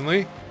those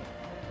recently.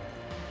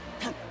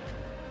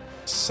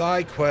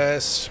 Side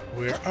quest.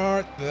 Where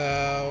art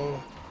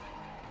thou?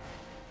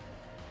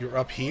 You're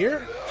up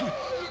here?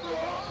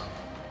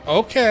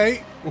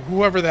 Okay.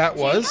 Whoever that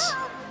was.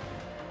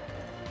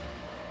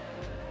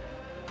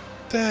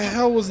 The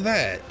hell was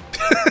that?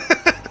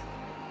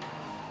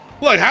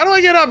 Look, how do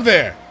I get up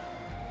there?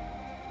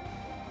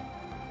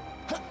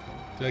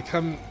 Did I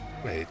come?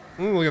 Wait,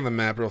 let me look at the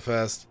map real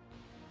fast.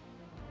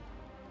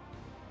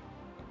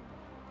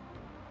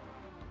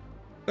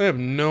 I have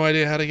no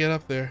idea how to get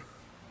up there.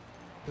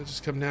 Did I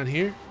just come down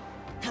here?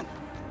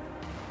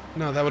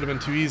 No, that would have been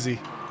too easy.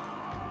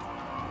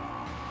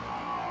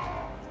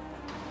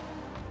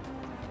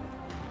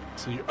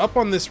 So you're up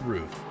on this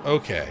roof.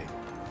 Okay.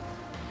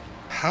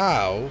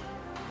 How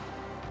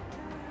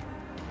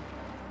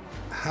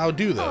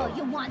do though? Oh,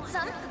 you want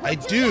some? I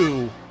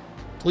do.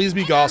 Please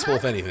be gospel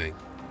if anything.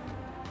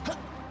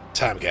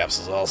 Time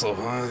capsules also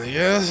fine,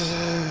 yes.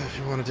 If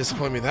you want to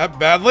disappoint me that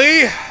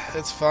badly,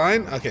 it's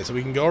fine. Okay, so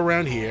we can go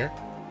around here.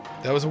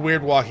 That was a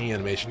weird walking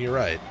animation, you're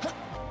right.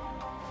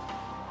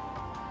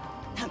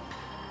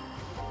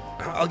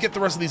 I'll get the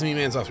rest of these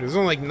me-mans off here. There's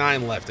only like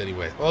 9 left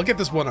anyway. Well, I'll get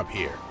this one up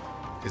here.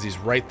 Because he's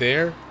right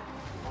there.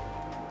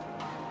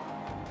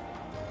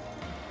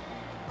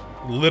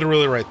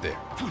 Literally right there.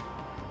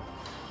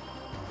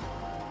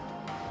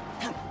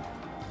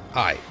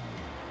 Hi.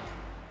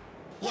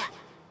 Yeah.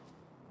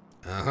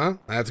 Uh-huh.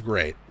 That's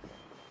great.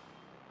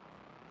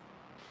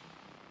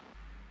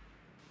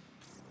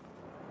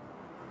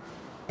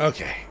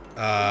 Okay.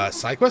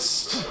 Side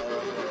quest.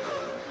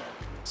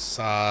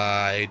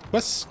 Side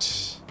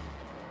quest.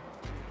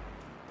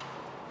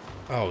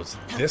 Oh, it's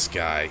this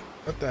guy.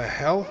 What the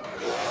hell?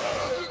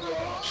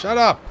 Shut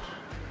up.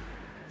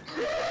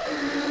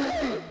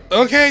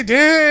 Okay,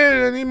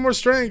 Dan, I need more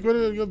strength.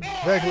 Go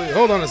back.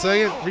 Hold on a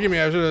second. Forgive me,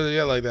 I should have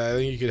yelled like that. I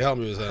think you could help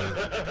me with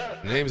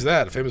that. The name's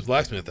that, a famous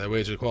blacksmith. I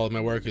wager the quality of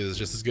my work is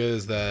just as good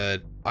as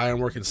that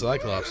ironworking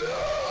Cyclops.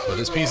 But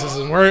this piece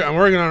isn't work I'm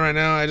working on right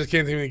now. I just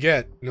can't seem to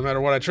get, no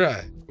matter what I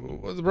try.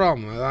 What's the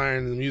problem? The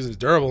iron I'm using is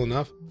durable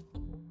enough.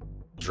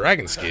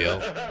 Dragon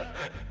scale?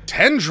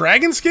 10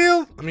 dragon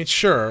scale? I mean,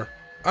 sure.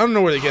 I don't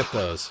know where they get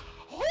those.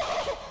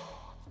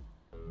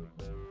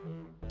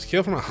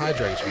 Scale from a high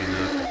dragon should be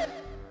enough.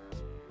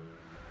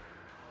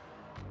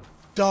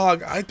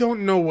 Dog, I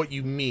don't know what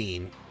you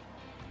mean.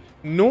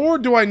 Nor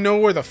do I know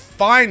where to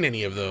find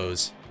any of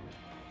those.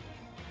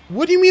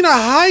 What do you mean a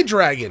high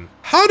dragon?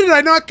 How did I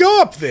not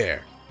go up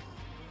there?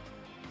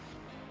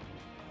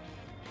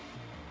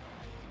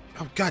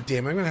 Oh,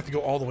 goddamn, I'm gonna have to go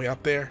all the way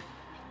up there.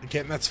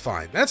 Again, that's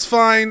fine. That's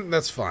fine.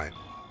 That's fine.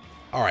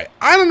 Alright,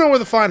 I don't know where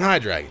to find high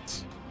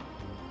dragons.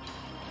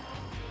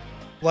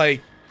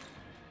 Like,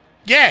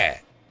 yeah.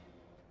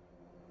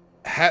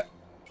 I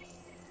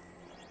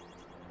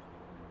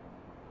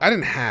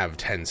didn't have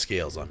 10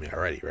 scales on me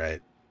already,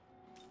 right?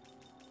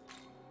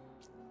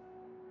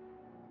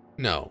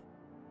 No.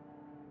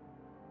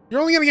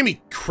 You're only gonna give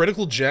me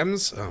critical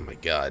gems? Oh my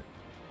god.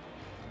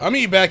 I'll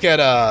meet you back at,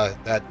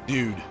 that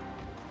dude.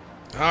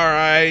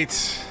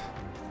 Alright.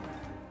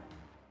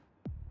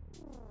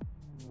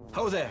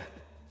 Ho there.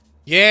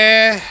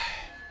 Yeah.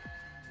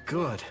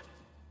 Good.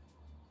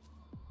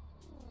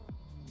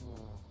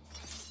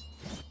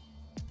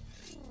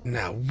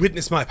 Now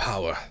witness my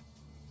power.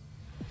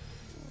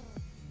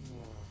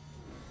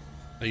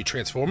 Are you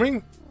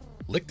transforming?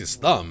 Licked his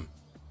thumb.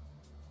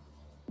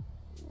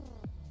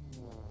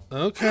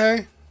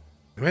 Okay.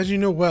 Imagine you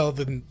know well of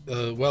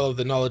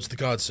the knowledge the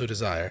gods so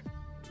desire.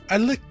 I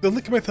lick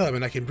of my thumb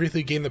and I can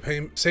briefly gain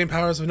the same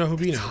powers of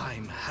Nahobino.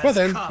 Well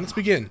then, let's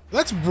begin.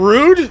 That's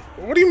rude!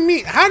 What do you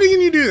mean? How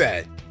can you do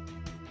that?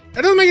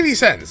 That doesn't make any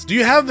sense. Do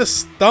you have the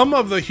thumb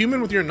of the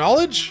human with your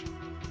knowledge?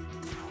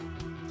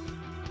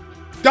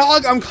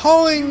 Dog, I'm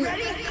calling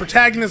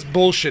protagonist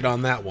bullshit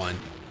on that one.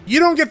 You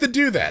don't get to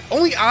do that.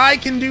 Only I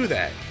can do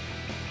that.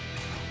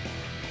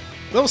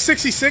 Level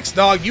 66,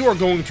 dog, you are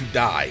going to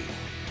die.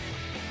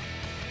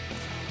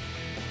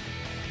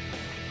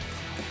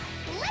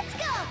 Let's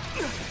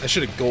go. I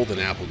should have golden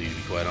appled you, to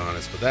be quite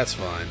honest, but that's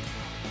fine.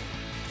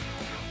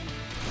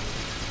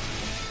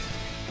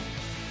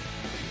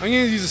 I'm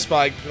going to use a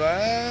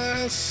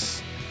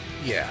spyglass.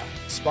 Yeah,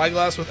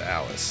 spyglass with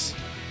Alice.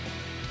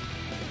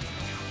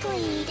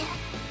 Bleed.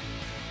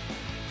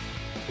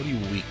 What are you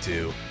weak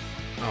to?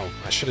 Oh,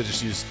 I should have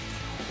just used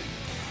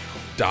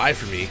die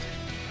for me.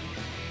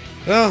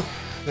 Well,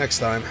 next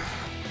time.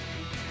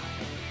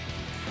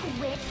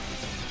 Whip.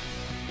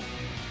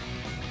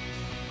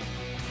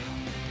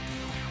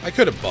 I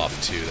could have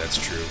buffed too, that's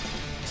true.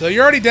 So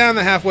you're already down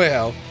the halfway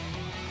health.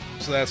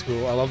 So that's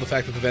cool. I love the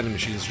fact that the vending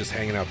machine is just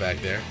hanging out back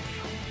there.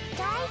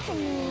 Die for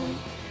me.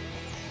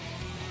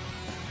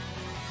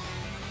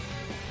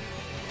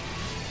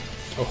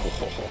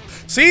 Oh,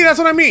 see, that's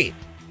what I mean.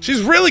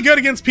 She's really good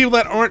against people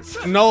that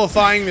aren't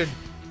nullifying their...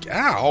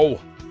 Ow!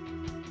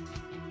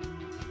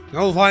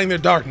 Nullifying their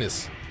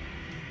darkness.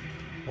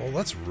 Well,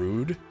 that's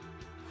rude.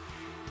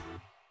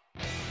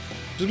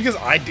 Just because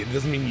I did it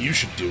doesn't mean you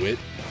should do it.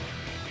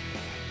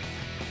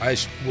 I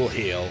will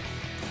heal.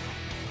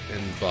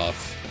 And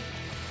buff.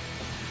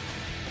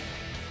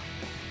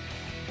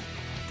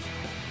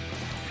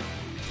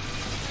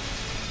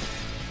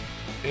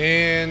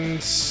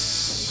 And...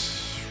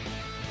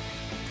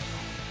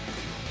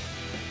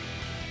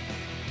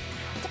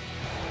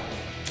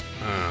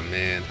 oh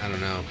man, I don't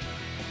know.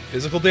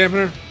 Physical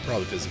dampener?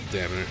 Probably physical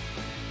dampener.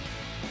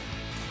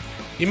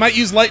 He might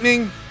use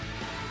lightning.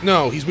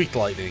 No, he's weak to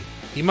lightning.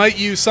 He might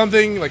use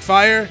something like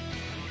fire.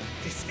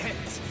 This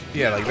ends.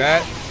 Yeah, like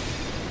that.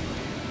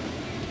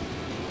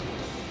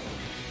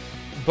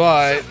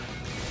 But,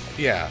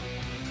 yeah.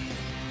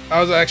 I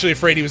was actually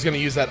afraid he was going to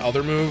use that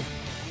other move.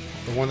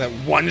 The one that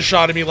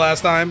one-shotted me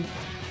last time.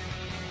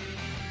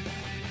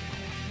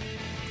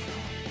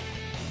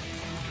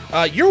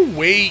 You're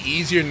way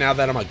easier now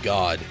that I'm a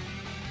god.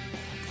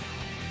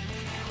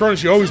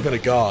 Chronos, you've always been a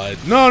god.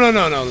 No.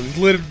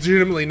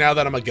 Legitimately, now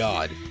that I'm a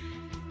god.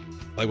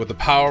 Like, with the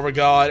power of a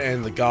god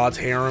and the god's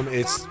harem,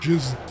 it's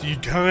just, you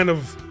kind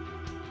of...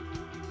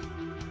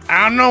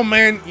 I don't know,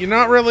 man. You're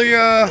not really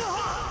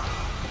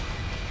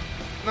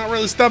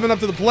stepping up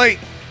to the plate.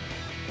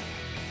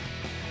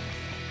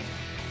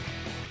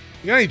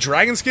 You got any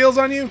dragon scales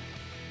on you?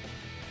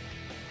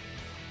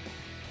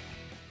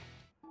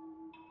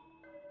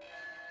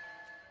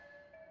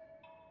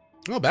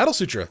 Oh, Battle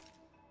Sutra.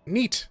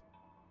 Neat.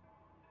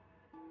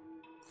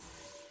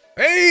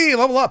 Hey,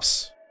 level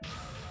ups.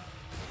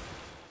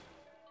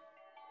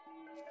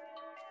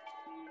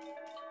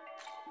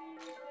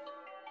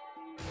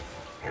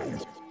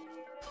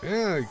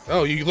 Yeah.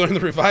 Oh, you learned the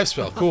revive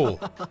spell. Cool.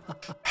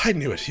 I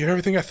knew it. You're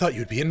everything I thought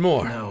you'd be and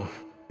more. No.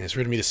 It's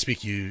rude of me to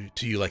speak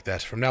to you like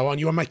that. From now on,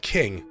 you are my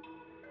king.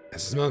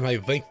 As my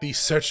lengthy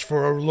search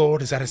for our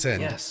lord is at its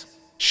end. Yes.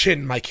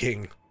 Shin, my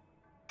king.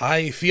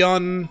 I,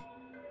 Fionn...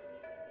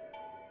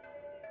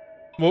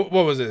 What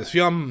was it?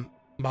 Fionn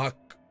Mach...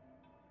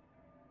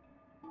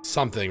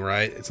 something,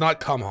 right? It's not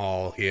come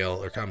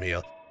heal, or come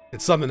heal.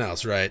 It's something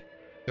else, right?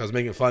 I was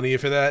making fun of you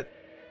for that.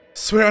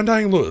 Swear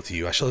undying loyalty to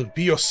you. I shall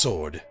be your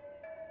sword.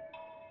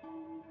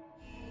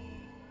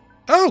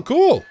 Oh,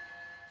 cool.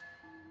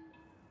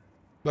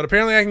 But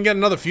apparently I can get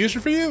another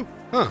fusion for you?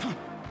 Huh.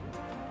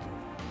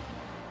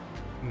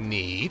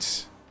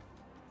 Neat.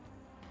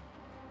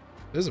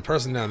 There's a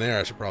person down there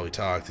I should probably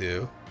talk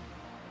to.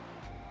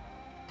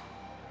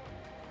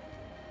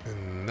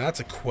 And that's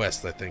a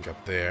quest, I think,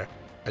 up there.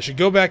 I should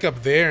go back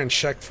up there and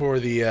check for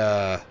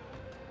the,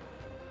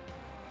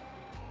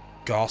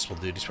 Gospel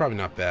dude. He's probably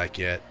not back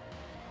yet.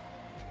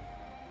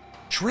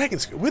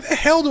 Dragons. Where the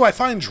hell do I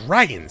find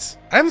dragons?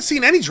 I haven't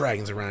seen any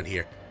dragons around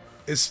here.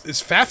 Is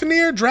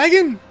Fafnir a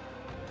dragon?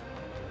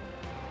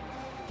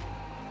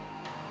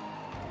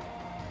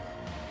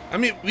 I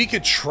mean, we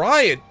could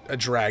try a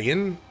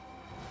dragon.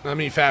 I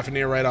mean,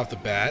 Fafnir right off the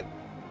bat.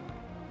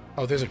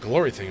 Oh, there's a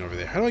glory thing over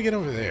there. How do I get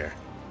over there?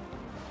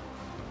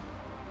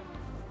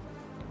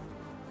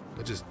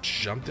 I just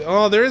jumped.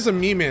 Oh, there is a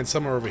me-man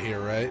somewhere over here,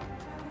 right?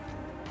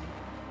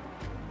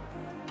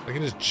 I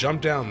can just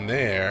jump down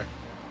there.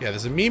 Yeah,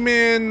 there's a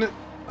me-man.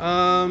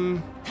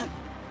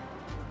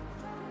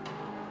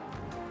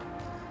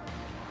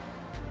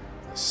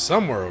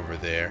 Somewhere over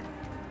there.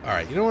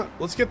 Alright, you know what?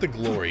 Let's get the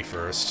glory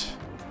first.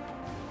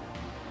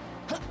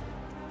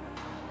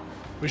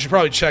 We should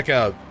probably check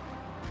out,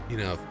 you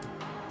know,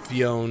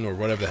 Fionn or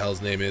whatever the hell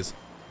his name is.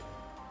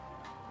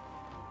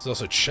 There's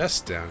also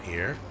chests down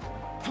here.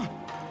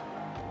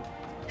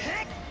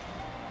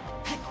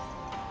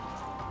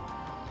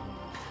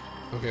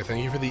 Okay,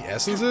 thank you for the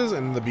essences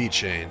and the beat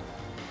chain.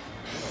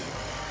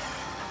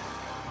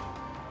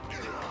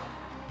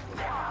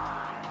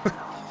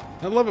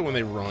 I love it when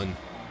they run.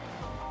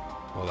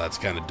 Well, that's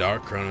kind of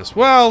dark, Chronos.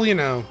 Well, you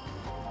know.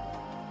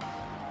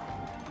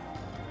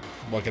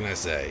 What can I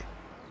say?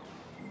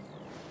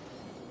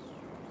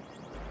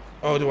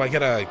 Oh, do I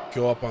gotta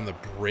go up on the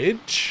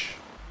bridge?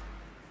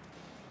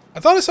 I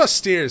thought I saw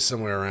stairs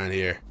somewhere around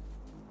here.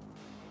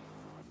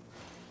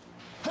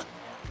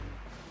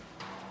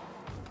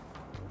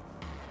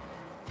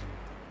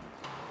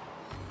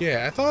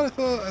 Yeah, I thought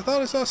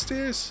I saw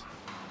stairs.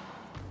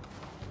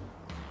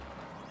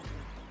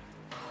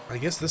 I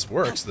guess this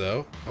works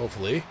though,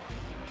 hopefully.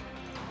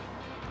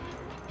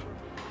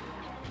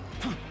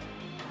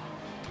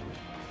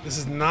 This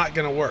is not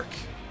gonna work.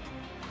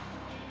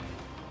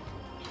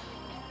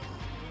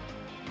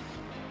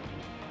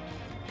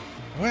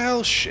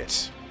 Well,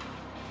 shit.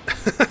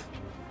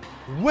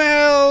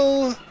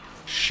 Well,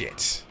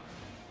 shit.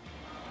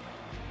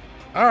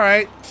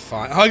 Alright,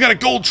 fine. Oh, I got a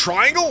gold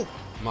triangle?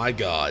 My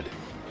god.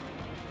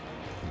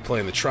 I'm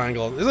playing the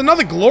triangle. There's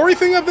another glory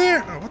thing up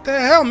there? Oh, what the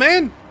hell,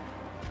 man?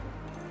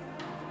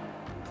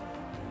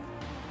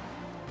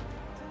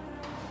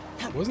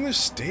 Wasn't there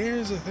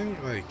stairs, I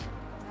think? Like,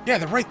 yeah,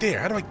 they're right there.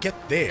 How do I get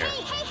there?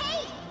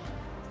 Hey!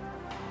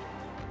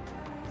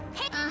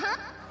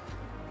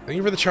 Thank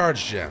you for the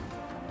charge gem.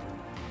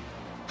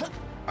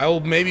 I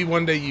will maybe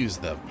one day use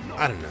them.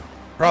 I don't know.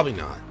 Probably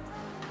not.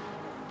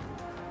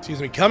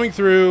 Excuse me. Coming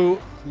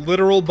through.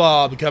 Literal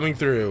Bob coming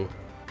through.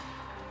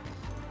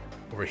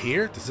 Over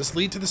here? Does this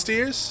lead to the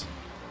stairs?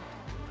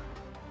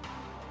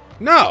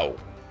 No.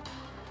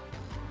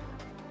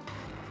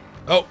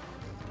 Oh.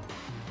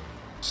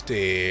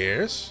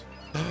 Stairs.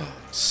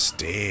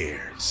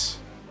 Stairs.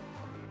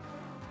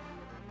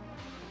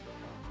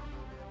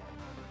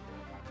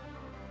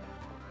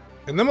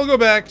 And then we'll go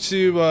back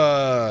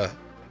to,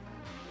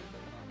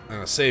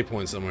 save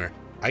point somewhere.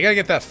 I gotta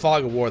get that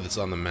fog of war that's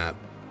on the map.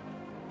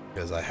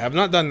 Because I have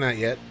not done that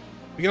yet.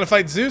 We gonna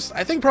fight Zeus?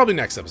 I think probably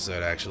next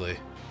episode, actually.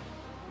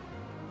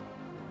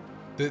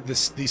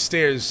 These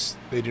stairs,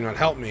 they do not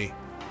help me.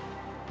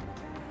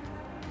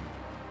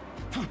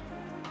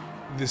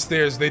 The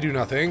stairs, they do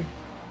nothing.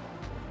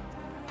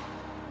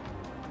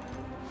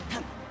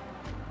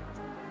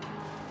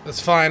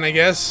 That's fine, I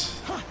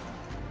guess.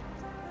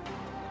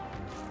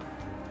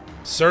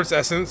 Cert's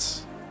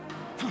essence.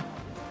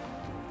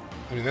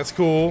 I mean, that's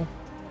cool.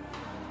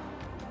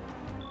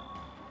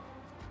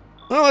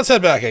 Well, let's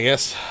head back, I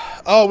guess.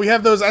 Oh, we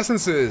have those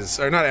essences.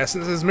 Or not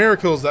essences,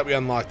 miracles that we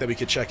unlocked that we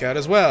could check out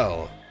as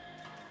well.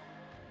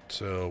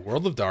 So,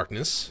 World of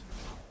Darkness.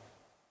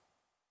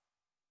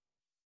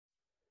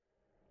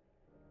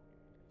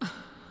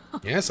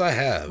 Yes, I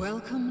have.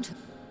 Welcome to...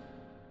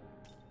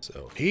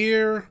 So,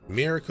 here,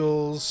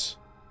 miracles.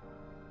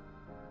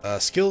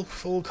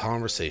 Skillful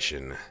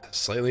conversation.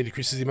 Slightly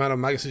decreases the amount of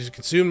magnesis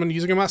consumed when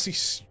using a master.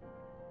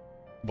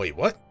 Wait,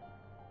 what?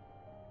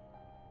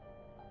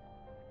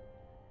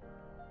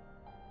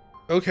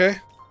 Okay.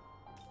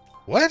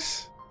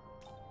 What?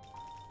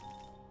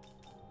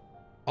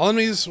 All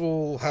enemies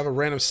will have a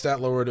random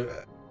stat lowered.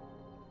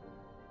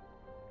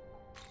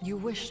 You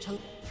wish to...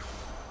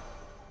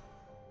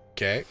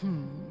 Okay.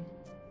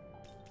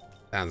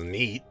 Sounds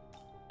neat.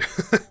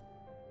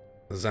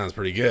 That sounds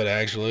pretty good,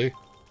 actually.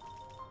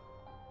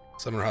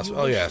 Summer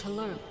hospital. Oh, yeah.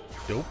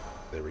 Nope.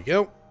 There we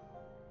go.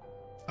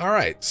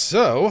 Alright,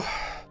 so...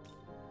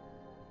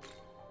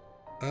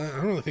 I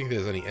don't really think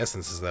there's any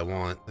essences that I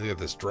want. Look at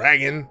this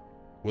dragon.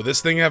 Will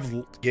this thing have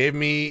gave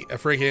me a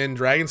freaking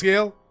dragon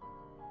scale?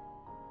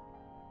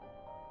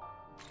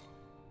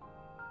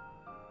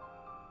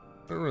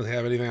 I don't really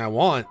have anything I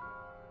want.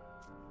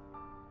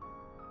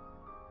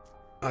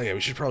 Oh yeah,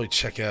 we should probably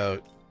check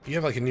out... You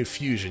have like a new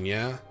fusion,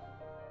 yeah?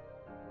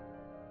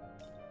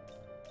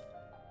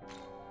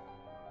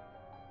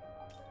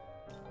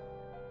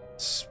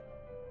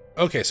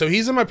 Okay, so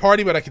he's in my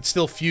party, but I could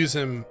still fuse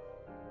him.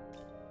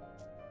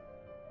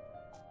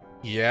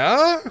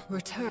 Yeah?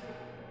 Return.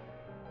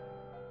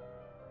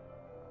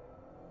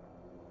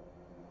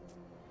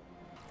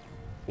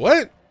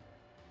 What?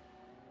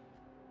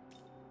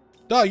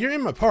 Dog, you're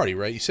in my party,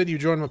 right? You said you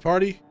joined my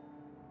party?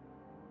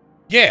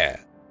 Yeah.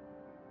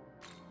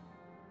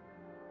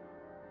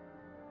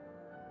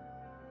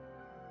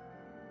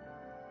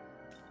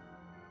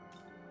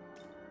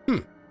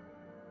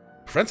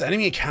 Prevents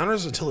enemy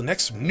encounters until the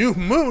next new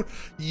moon.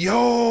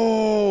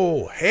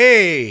 Yo!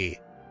 Hey!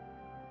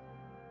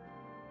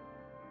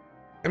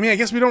 I mean, I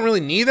guess we don't really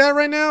need that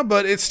right now,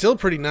 but it's still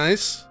pretty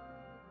nice.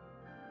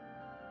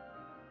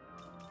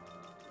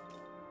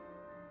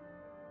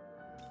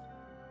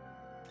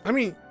 I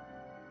mean,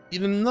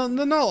 even the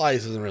Null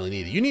Ice isn't really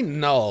needed. You need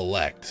Null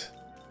Elect.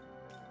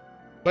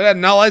 But that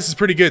Null Ice is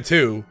pretty good,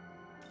 too.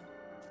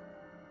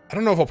 I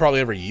don't know if I'll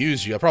probably ever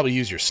use you. I'll probably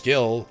use your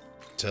skill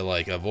to,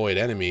 like, avoid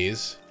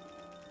enemies.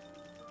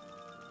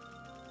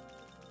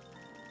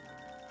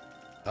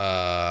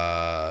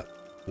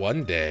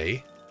 One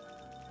day.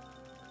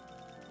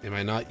 Am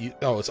I not...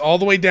 Oh, it's all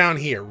the way down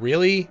here.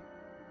 Really?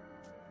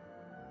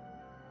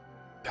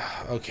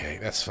 Okay,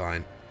 that's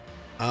fine.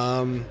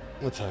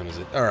 What time is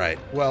it? Alright,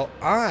 well,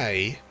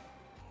 I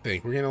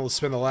think we're gonna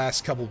spend the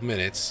last couple of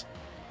minutes.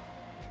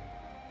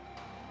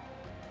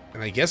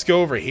 And I guess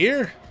go over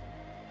here?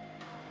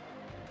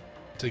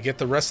 To get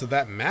the rest of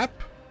that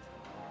map?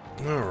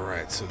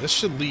 Alright, so this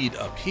should lead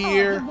up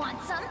here.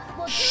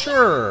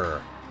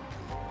 Sure.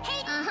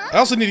 I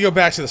also need to go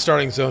back to the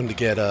starting zone to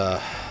get,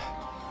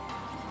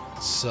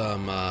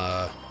 some,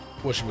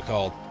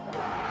 whatchamacallit?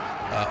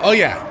 Oh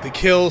yeah, to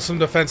kill some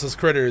defenseless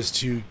critters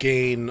to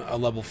gain a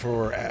level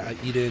for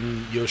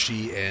Eden,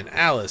 Yoshi, and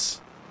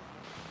Alice.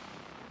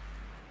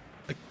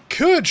 I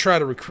could try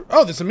to recruit...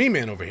 Oh, there's a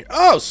Me-Man over here.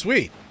 Oh,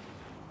 sweet!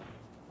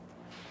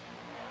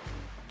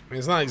 I mean,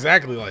 it's not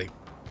exactly, like,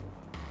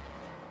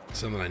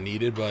 something I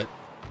needed, but...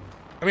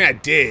 I mean, I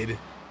did,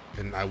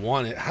 and I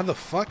want it. How the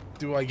fuck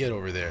do I get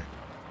over there?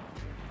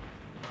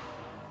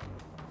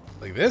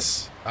 Like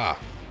this? Ah,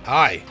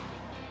 hi.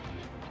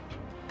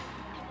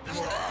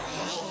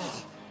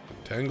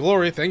 10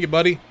 glory. Thank you,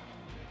 buddy.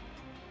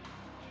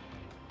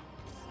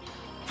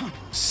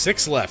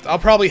 6 left. I'll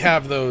probably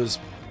have those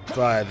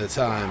by the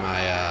time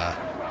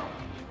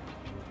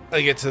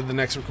I get to the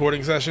next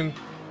recording session.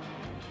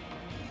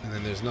 And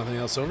then there's nothing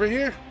else over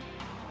here.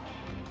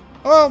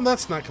 Well,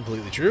 that's not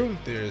completely true.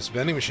 There's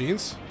vending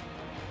machines.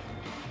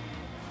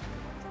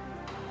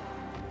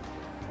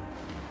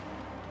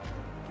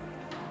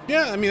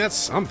 Yeah, I mean, that's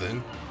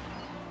something.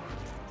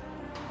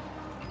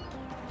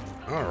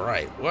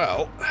 Alright,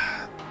 well,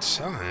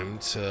 time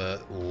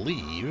to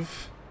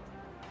leave.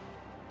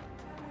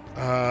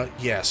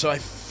 Yeah, so I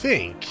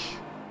think...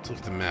 Let's look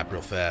at the map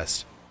real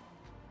fast.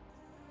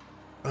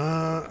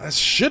 That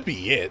should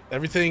be it.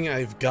 Everything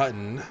I've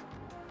gotten.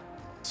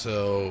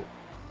 So,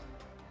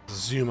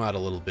 zoom out a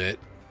little bit.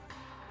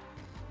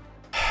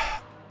 I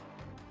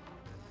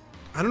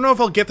don't know if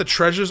I'll get the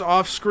treasures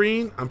off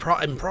screen. I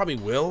probably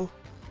will.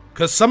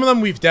 Because some of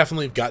them we've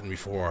definitely gotten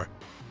before.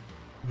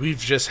 We've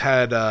just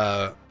had,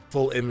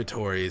 full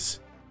inventories.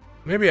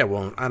 Maybe I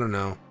won't. I don't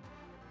know.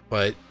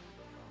 But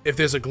if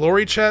there's a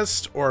glory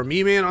chest or a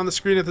Me-Man on the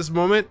screen at this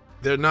moment,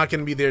 they're not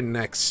going to be there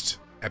next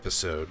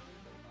episode.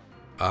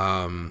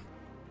 Also,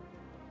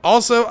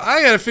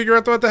 I gotta figure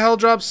out what the hell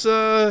drops,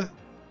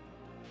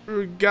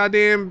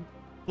 goddamn,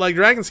 like,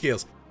 dragon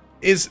scales.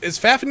 Is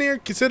Fafnir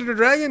considered a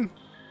dragon?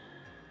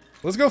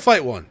 Let's go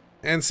fight one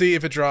and see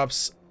if it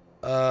drops,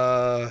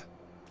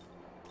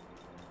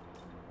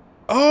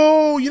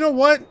 Oh, you know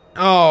what?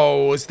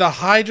 Oh, it's the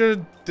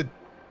Hydra, the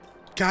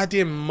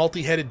goddamn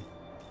multi-headed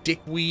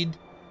dickweed.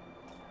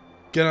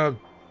 Gonna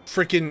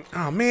freaking...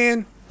 Oh,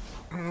 man.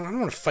 I don't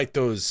want to fight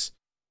those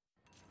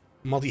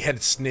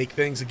multi-headed snake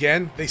things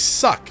again. They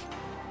suck.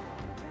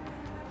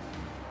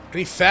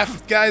 Any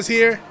Faf guys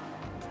here?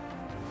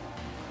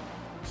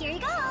 Here you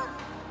go.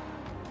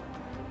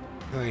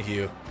 Thank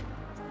you.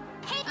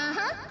 Hey,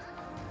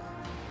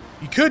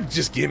 You could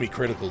just give me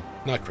critical...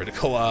 Not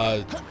critical,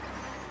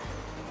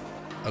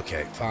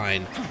 Okay,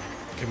 fine.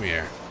 Come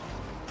here.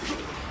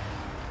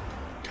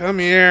 Come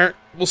here.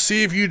 We'll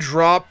see if you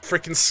drop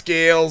frickin'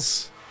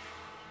 scales.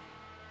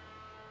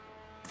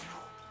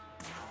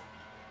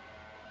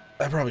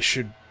 I probably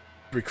should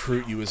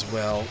recruit you as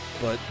well,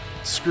 but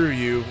screw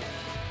you.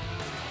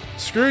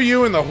 Screw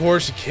you and the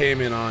horse you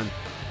came in on.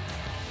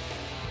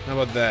 How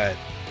about that?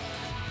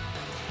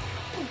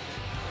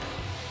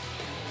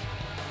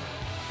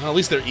 Well, at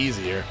least they're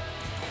easier.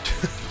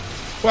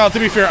 Well, to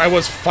be fair, I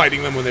was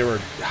fighting them when they were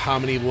how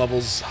many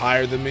levels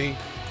higher than me?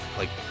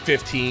 Like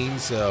 15,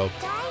 so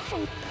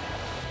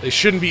they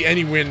shouldn't be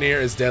anywhere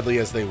near as deadly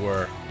as they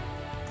were.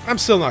 I'm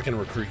still not going to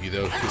recruit you,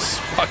 though, because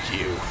fuck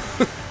you.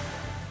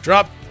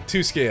 Drop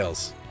 2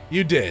 scales.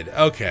 You did.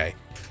 Okay.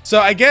 So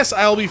I guess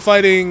I'll be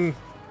fighting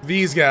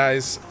these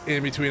guys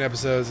in between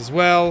episodes as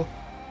well,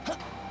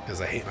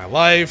 because I hate my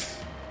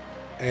life.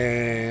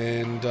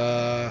 And,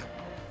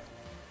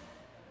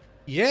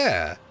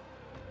 yeah.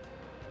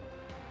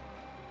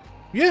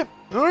 Yeah.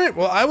 All right.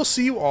 Well, I will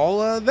see you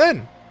all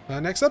then.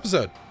 Next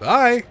episode.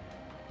 Bye.